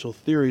potential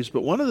theories.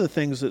 But one of the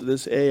things that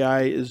this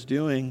AI is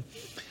doing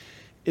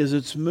is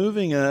it's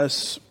moving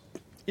us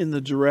in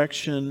the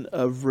direction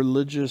of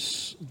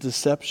religious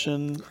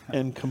deception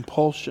and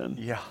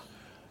compulsion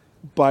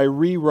by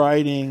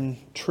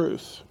rewriting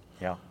truth.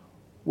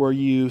 Where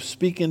you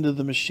speak into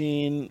the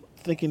machine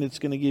thinking it's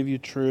going to give you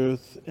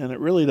truth, and it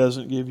really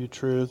doesn't give you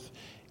truth.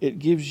 It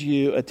gives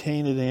you a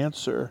tainted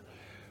answer,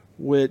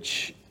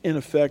 which in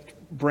effect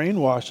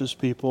brainwashes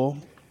people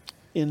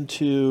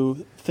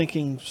into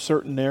thinking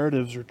certain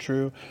narratives are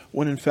true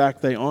when in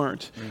fact they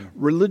aren't.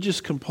 Religious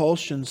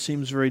compulsion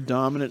seems very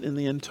dominant in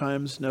the end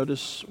times.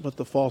 Notice what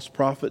the false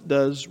prophet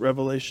does,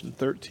 Revelation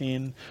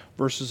 13,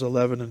 verses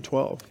 11 and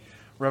 12.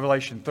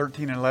 Revelation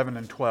 13 and 11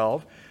 and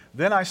 12.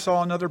 Then I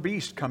saw another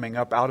beast coming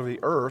up out of the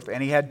earth,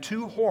 and he had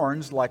 2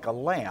 horns like a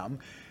lamb,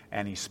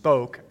 and he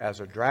spoke as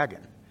a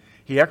dragon.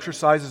 He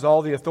exercises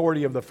all the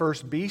authority of the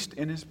first beast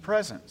in his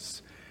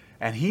presence,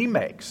 and he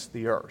makes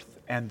the earth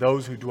and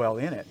those who dwell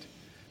in it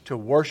to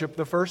worship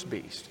the first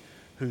beast,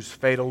 whose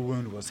fatal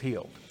wound was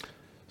healed.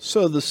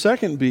 So the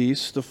second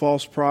beast, the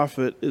false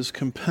prophet, is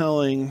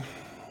compelling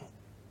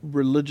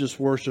religious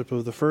worship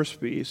of the first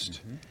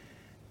beast. Mm-hmm.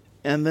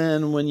 And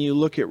then when you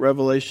look at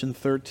Revelation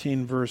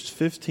 13, verse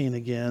 15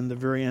 again, the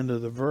very end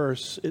of the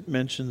verse, it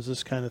mentions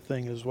this kind of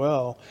thing as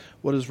well.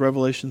 What does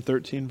Revelation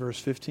 13, verse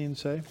 15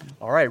 say?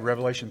 All right,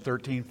 Revelation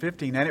 13,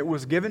 15. And it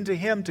was given to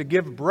him to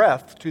give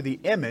breath to the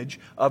image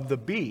of the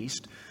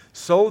beast,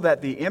 so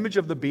that the image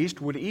of the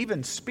beast would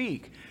even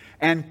speak,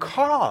 and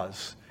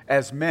cause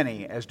as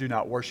many as do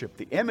not worship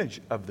the image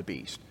of the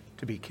beast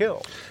to be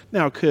killed.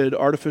 Now, could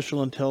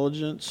artificial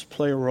intelligence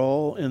play a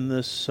role in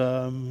this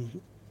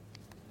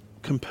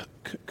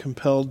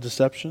compelled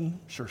deception?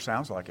 Sure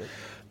sounds like it.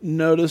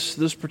 Notice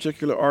this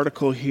particular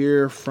article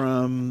here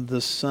from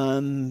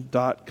thesun.com,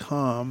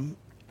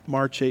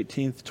 March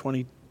 18th,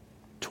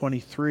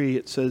 2023.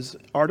 It says,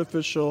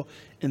 artificial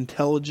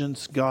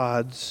intelligence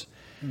gods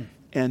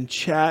and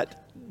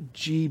chat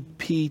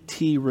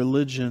GPT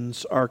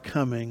religions are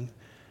coming.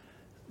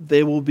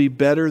 They will be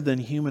better than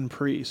human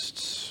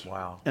priests.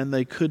 Wow. And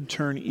they could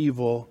turn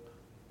evil,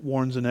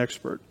 warns an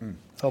expert.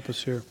 Help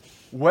us here.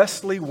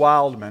 Wesley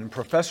Wildman,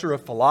 professor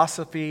of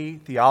philosophy,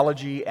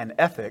 theology, and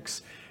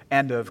ethics,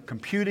 and of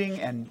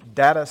computing and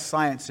data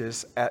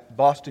sciences at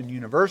Boston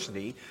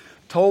University,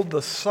 told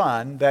The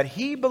Sun that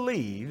he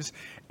believes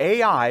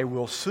AI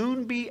will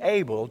soon be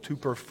able to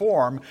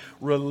perform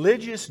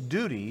religious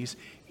duties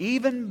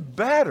even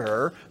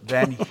better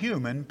than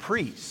human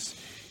priests.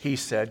 He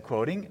said,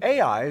 quoting,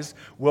 AIs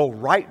will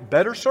write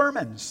better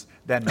sermons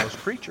than most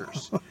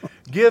preachers,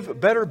 give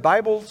better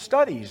Bible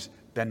studies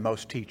than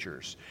most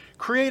teachers,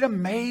 create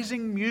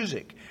amazing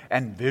music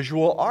and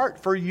visual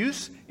art for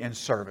use in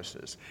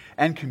services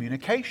and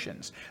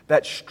communications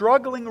that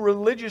struggling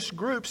religious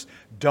groups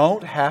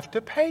don't have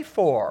to pay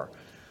for.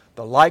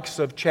 The likes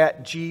of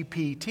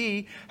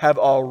ChatGPT have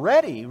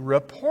already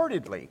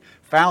reportedly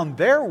found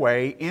their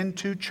way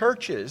into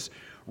churches,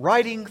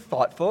 writing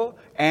thoughtful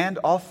and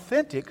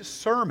authentic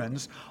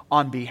sermons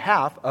on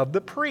behalf of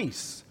the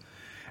priests.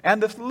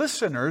 And the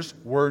listeners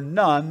were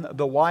none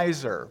the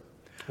wiser.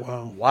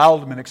 Wow.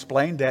 Wildman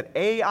explained that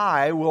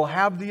AI will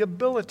have the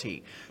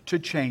ability to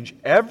change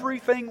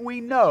everything we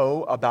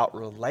know about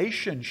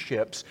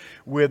relationships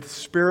with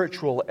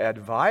spiritual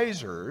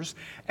advisors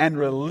and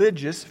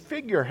religious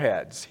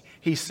figureheads.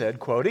 He said,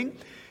 quoting,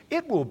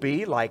 "It will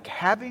be like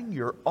having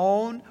your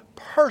own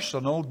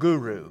personal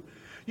guru.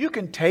 You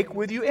can take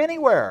with you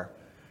anywhere.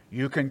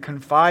 You can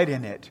confide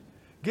in it,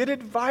 get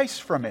advice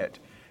from it,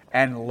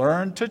 and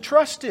learn to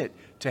trust it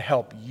to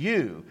help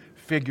you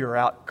figure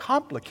out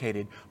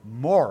complicated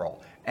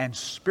moral and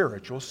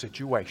spiritual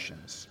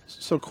situations."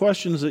 So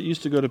questions that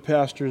used to go to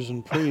pastors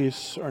and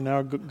priests are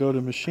now go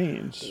to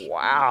machines.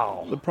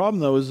 Wow. The problem,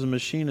 though, is the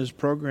machine is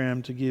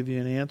programmed to give you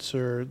an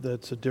answer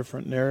that's a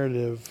different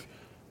narrative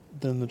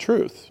than the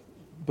truth.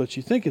 But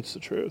you think it's the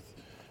truth,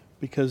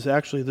 because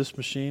actually this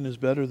machine is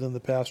better than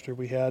the pastor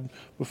we had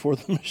before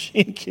the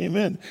machine came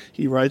in.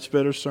 He writes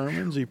better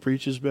sermons. He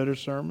preaches better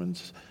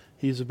sermons.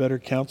 He's a better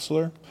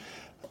counselor.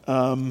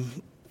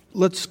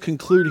 Let's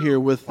conclude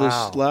here with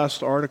this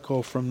last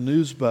article from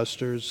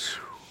Newsbusters,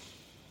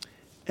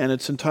 and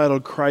it's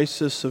entitled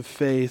Crisis of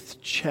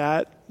Faith.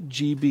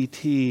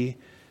 ChatGPT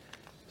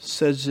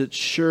says it's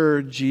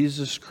sure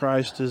Jesus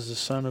Christ is the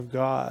Son of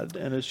God.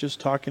 And it's just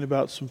talking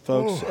about some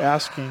folks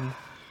asking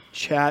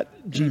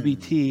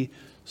ChatGPT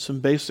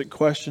some basic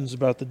questions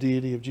about the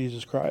deity of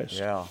Jesus Christ.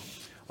 Yeah.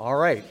 All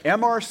right.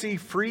 MRC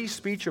Free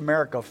Speech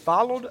America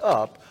followed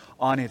up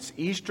on its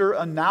Easter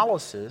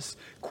analysis,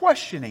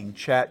 questioning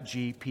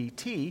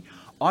ChatGPT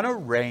on a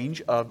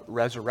range of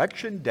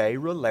Resurrection Day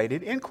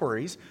related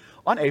inquiries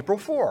on April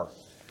 4.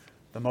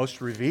 The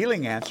most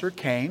revealing answer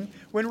came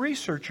when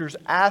researchers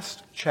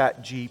asked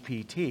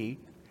ChatGPT,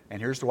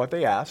 and here's what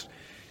they asked: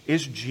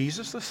 is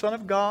Jesus the Son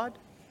of God?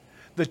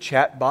 The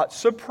chatbot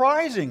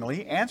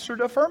surprisingly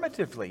answered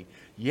affirmatively,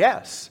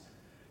 yes.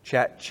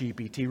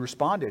 ChatGPT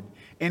responded,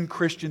 in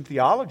Christian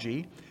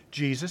theology,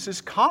 Jesus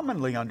is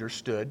commonly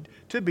understood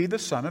to be the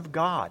Son of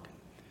God.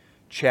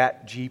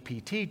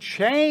 ChatGPT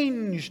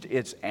changed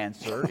its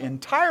answer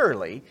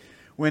entirely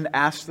when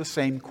asked the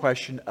same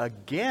question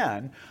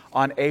again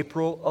on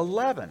April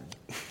 11.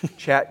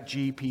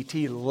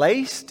 ChatGPT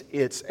laced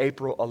its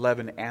April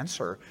 11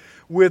 answer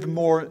with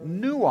more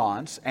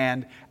nuance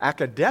and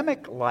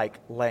academic-like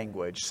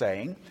language,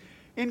 saying,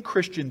 in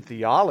Christian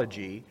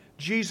theology,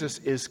 Jesus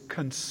is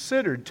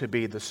considered to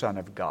be the Son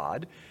of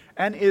God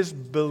and is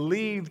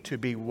believed to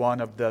be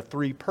one of the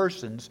three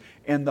persons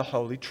in the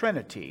Holy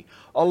Trinity,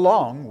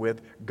 along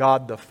with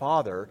God the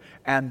Father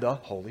and the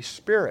Holy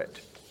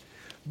Spirit.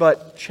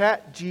 But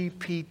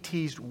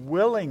ChatGPT's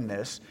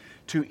willingness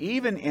to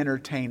even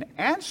entertain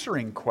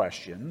answering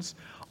questions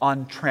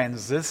on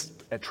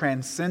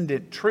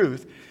transcendent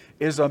truth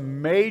is a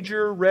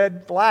major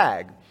red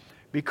flag,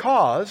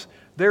 because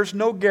there's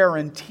no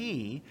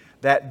guarantee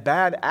that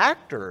bad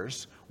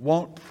actors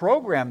won't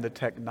program the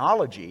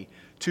technology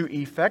to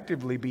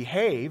effectively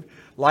behave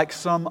like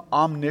some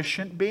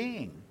omniscient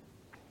being.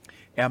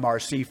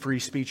 MRC Free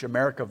Speech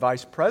America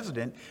Vice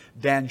President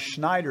Dan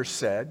Schneider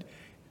said,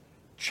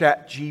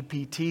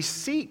 ChatGPT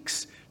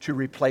seeks to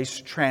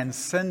replace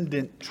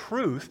transcendent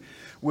truth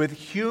with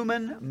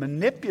human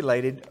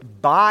manipulated,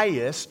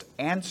 biased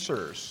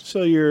answers.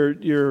 So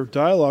you're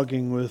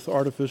dialoguing with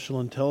artificial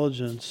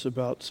intelligence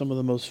about some of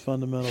the most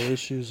fundamental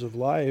issues of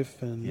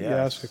life, and you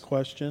ask a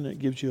question, it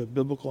gives you a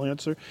biblical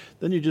answer,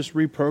 then you just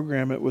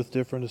reprogram it with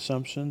different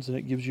assumptions, and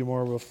it gives you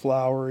more of a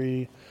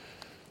flowery,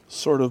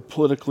 sort of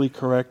politically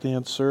correct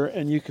answer.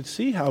 And you can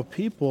see how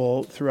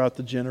people throughout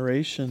the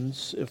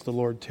generations, if the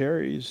Lord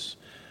tarries,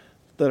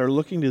 that are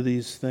looking to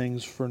these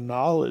things for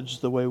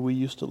knowledge, the way we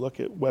used to look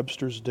at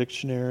Webster's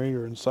Dictionary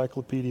or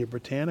Encyclopedia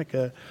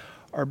Britannica,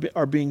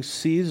 are being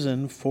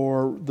seasoned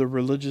for the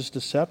religious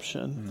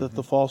deception that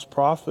the false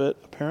prophet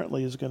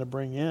apparently is going to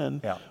bring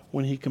in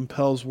when he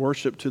compels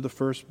worship to the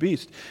first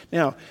beast.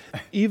 Now,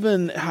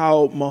 even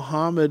how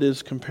Muhammad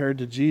is compared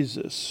to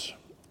Jesus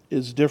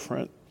is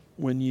different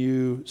when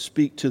you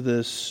speak to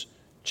this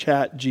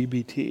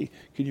ChatGPT.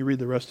 Can you read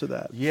the rest of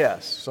that?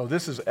 Yes. So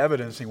this is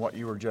evidencing what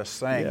you were just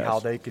saying, how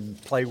they can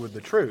play with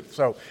the truth.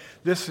 So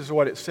this is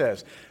what it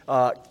says.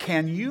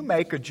 Can you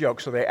make a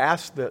joke? So they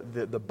asked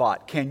the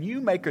bot, can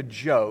you make a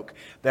joke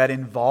that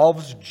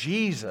involves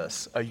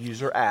Jesus? A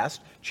user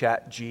asked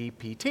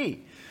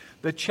ChatGPT.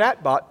 The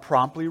chatbot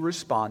promptly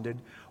responded,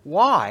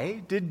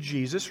 why did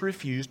Jesus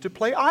refuse to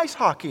play ice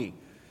hockey?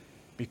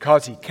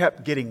 Because he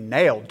kept getting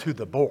nailed to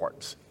the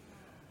boards.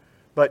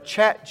 But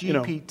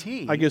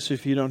ChatGPT... I guess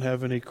if you don't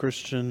have any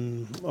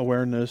Christian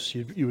awareness,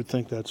 you would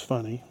think that's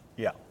funny.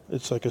 Yeah.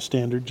 It's like a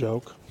standard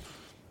joke.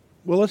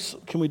 Well,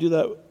 can we do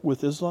that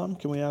with Islam?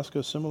 Can we ask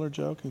a similar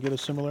joke and get a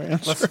similar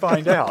answer? Let's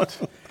find out.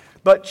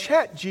 But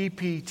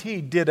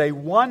ChatGPT did a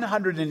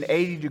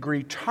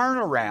 180-degree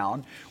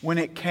turnaround when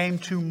it came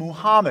to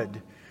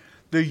Muhammad.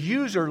 The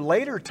user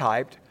later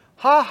typed,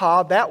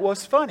 "Ha, that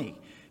was funny.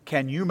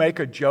 Can you make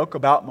a joke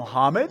about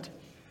Muhammad?"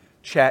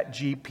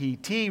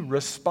 ChatGPT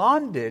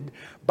responded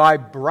by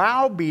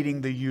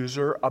browbeating the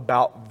user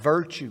about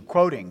virtue,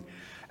 quoting,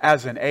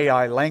 "As an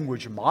AI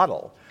language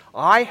model,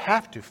 I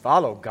have to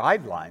follow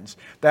guidelines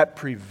that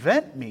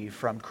prevent me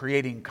from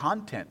creating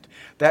content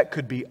that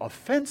could be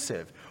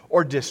offensive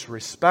or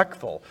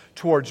disrespectful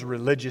towards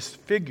religious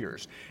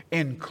figures,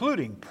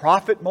 including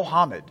Prophet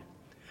Muhammad.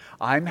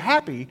 I'm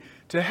happy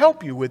to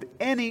help you with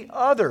any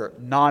other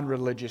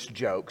non-religious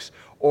jokes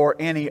or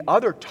any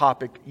other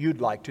topic you'd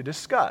like to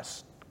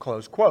discuss."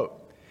 Close quote.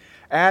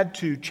 Add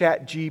to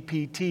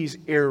ChatGPT's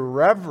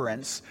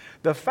irreverence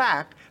the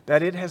fact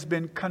that it has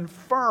been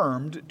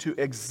confirmed to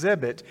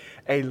exhibit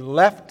a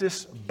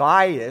leftist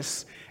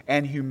bias,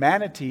 and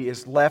humanity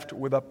is left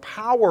with a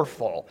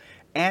powerful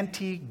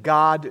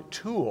anti-God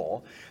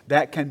tool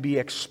that can be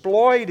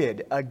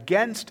exploited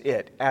against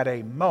it at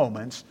a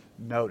moment's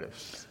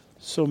notice.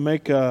 So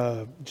make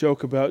a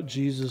joke about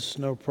Jesus,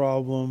 no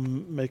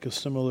problem. Make a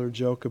similar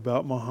joke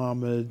about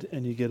Muhammad,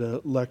 and you get a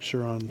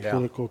lecture on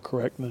political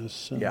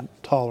correctness and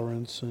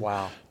tolerance and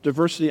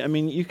diversity. I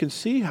mean, you can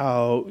see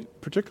how,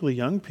 particularly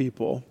young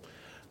people,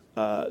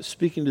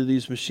 speaking to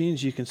these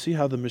machines, you can see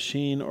how the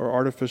machine or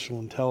artificial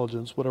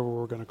intelligence, whatever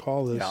we're going to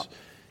call this,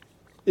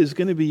 is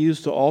going to be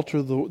used to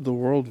alter the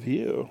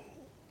worldview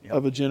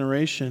of a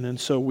generation. And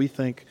so we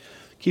think,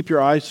 keep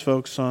your eyes,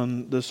 folks,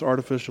 on this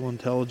artificial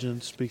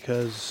intelligence,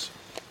 because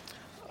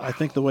I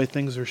think the way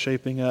things are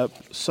shaping up,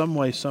 some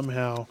way,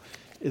 somehow,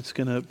 it's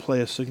going to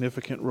play a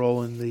significant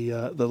role in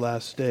the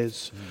last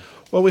days.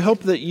 Well, we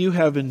hope that you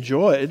have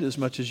enjoyed, as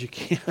much as you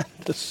can,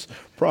 this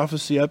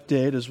prophecy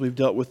update as we've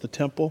dealt with the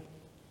temple,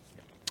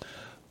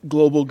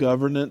 global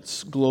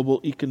governance,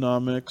 global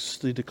economics,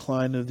 the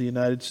decline of the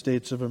United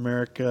States of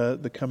America,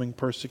 the coming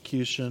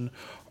persecution,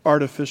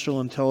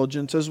 artificial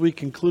intelligence. As we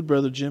conclude,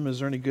 Brother Jim, is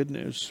there any good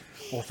news?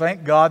 Well,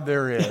 thank God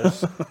there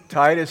is.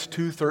 Titus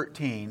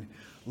 2:13,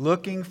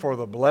 looking for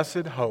the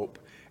blessed hope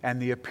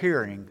and the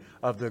appearing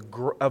of the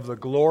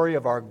glory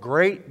of our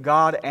great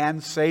God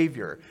and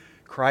Savior,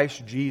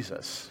 Christ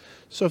Jesus.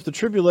 So if the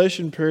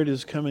tribulation period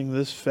is coming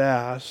this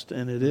fast,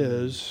 and it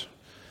is,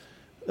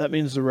 that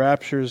means the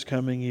rapture is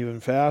coming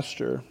even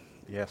faster.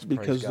 Yes,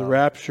 because the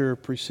rapture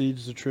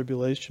precedes the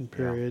tribulation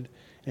period,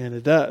 and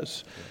it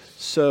does.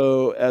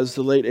 So, as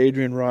the late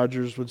Adrian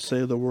Rogers would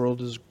say, the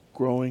world is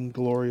growing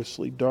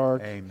gloriously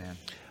dark. Amen.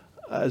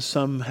 As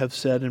some have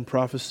said in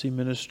prophecy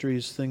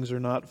ministries, things are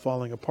not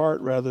falling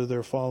apart, rather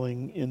they're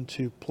falling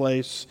into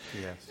place.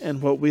 Yes. And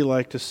what we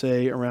like to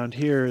say around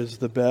here is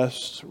the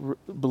best,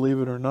 believe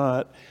it or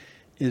not,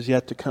 is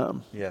yet to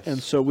come. Yes.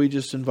 And so we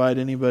just invite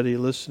anybody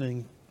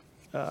listening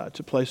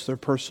to place their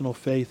personal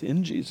faith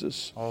in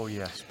Jesus. Oh,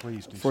 yes,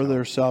 please do for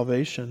their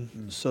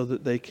salvation, so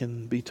that they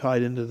can be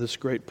tied into this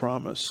great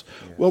promise.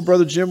 Yes. Well,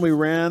 Brother Jim, we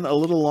ran a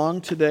little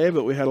long today,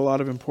 but we had a lot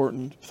of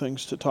important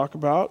things to talk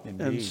about.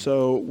 Indeed. And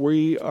so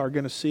we are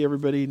going to see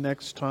everybody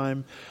next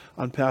time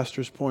on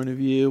Pastor's Point of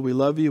View. We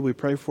love you. We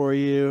pray for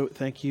you.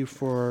 Thank you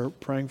for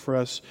praying for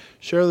us.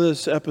 Share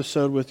this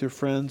episode with your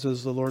friends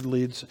as the Lord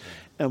leads,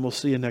 and we'll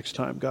see you next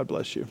time. God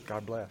bless you.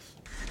 God bless.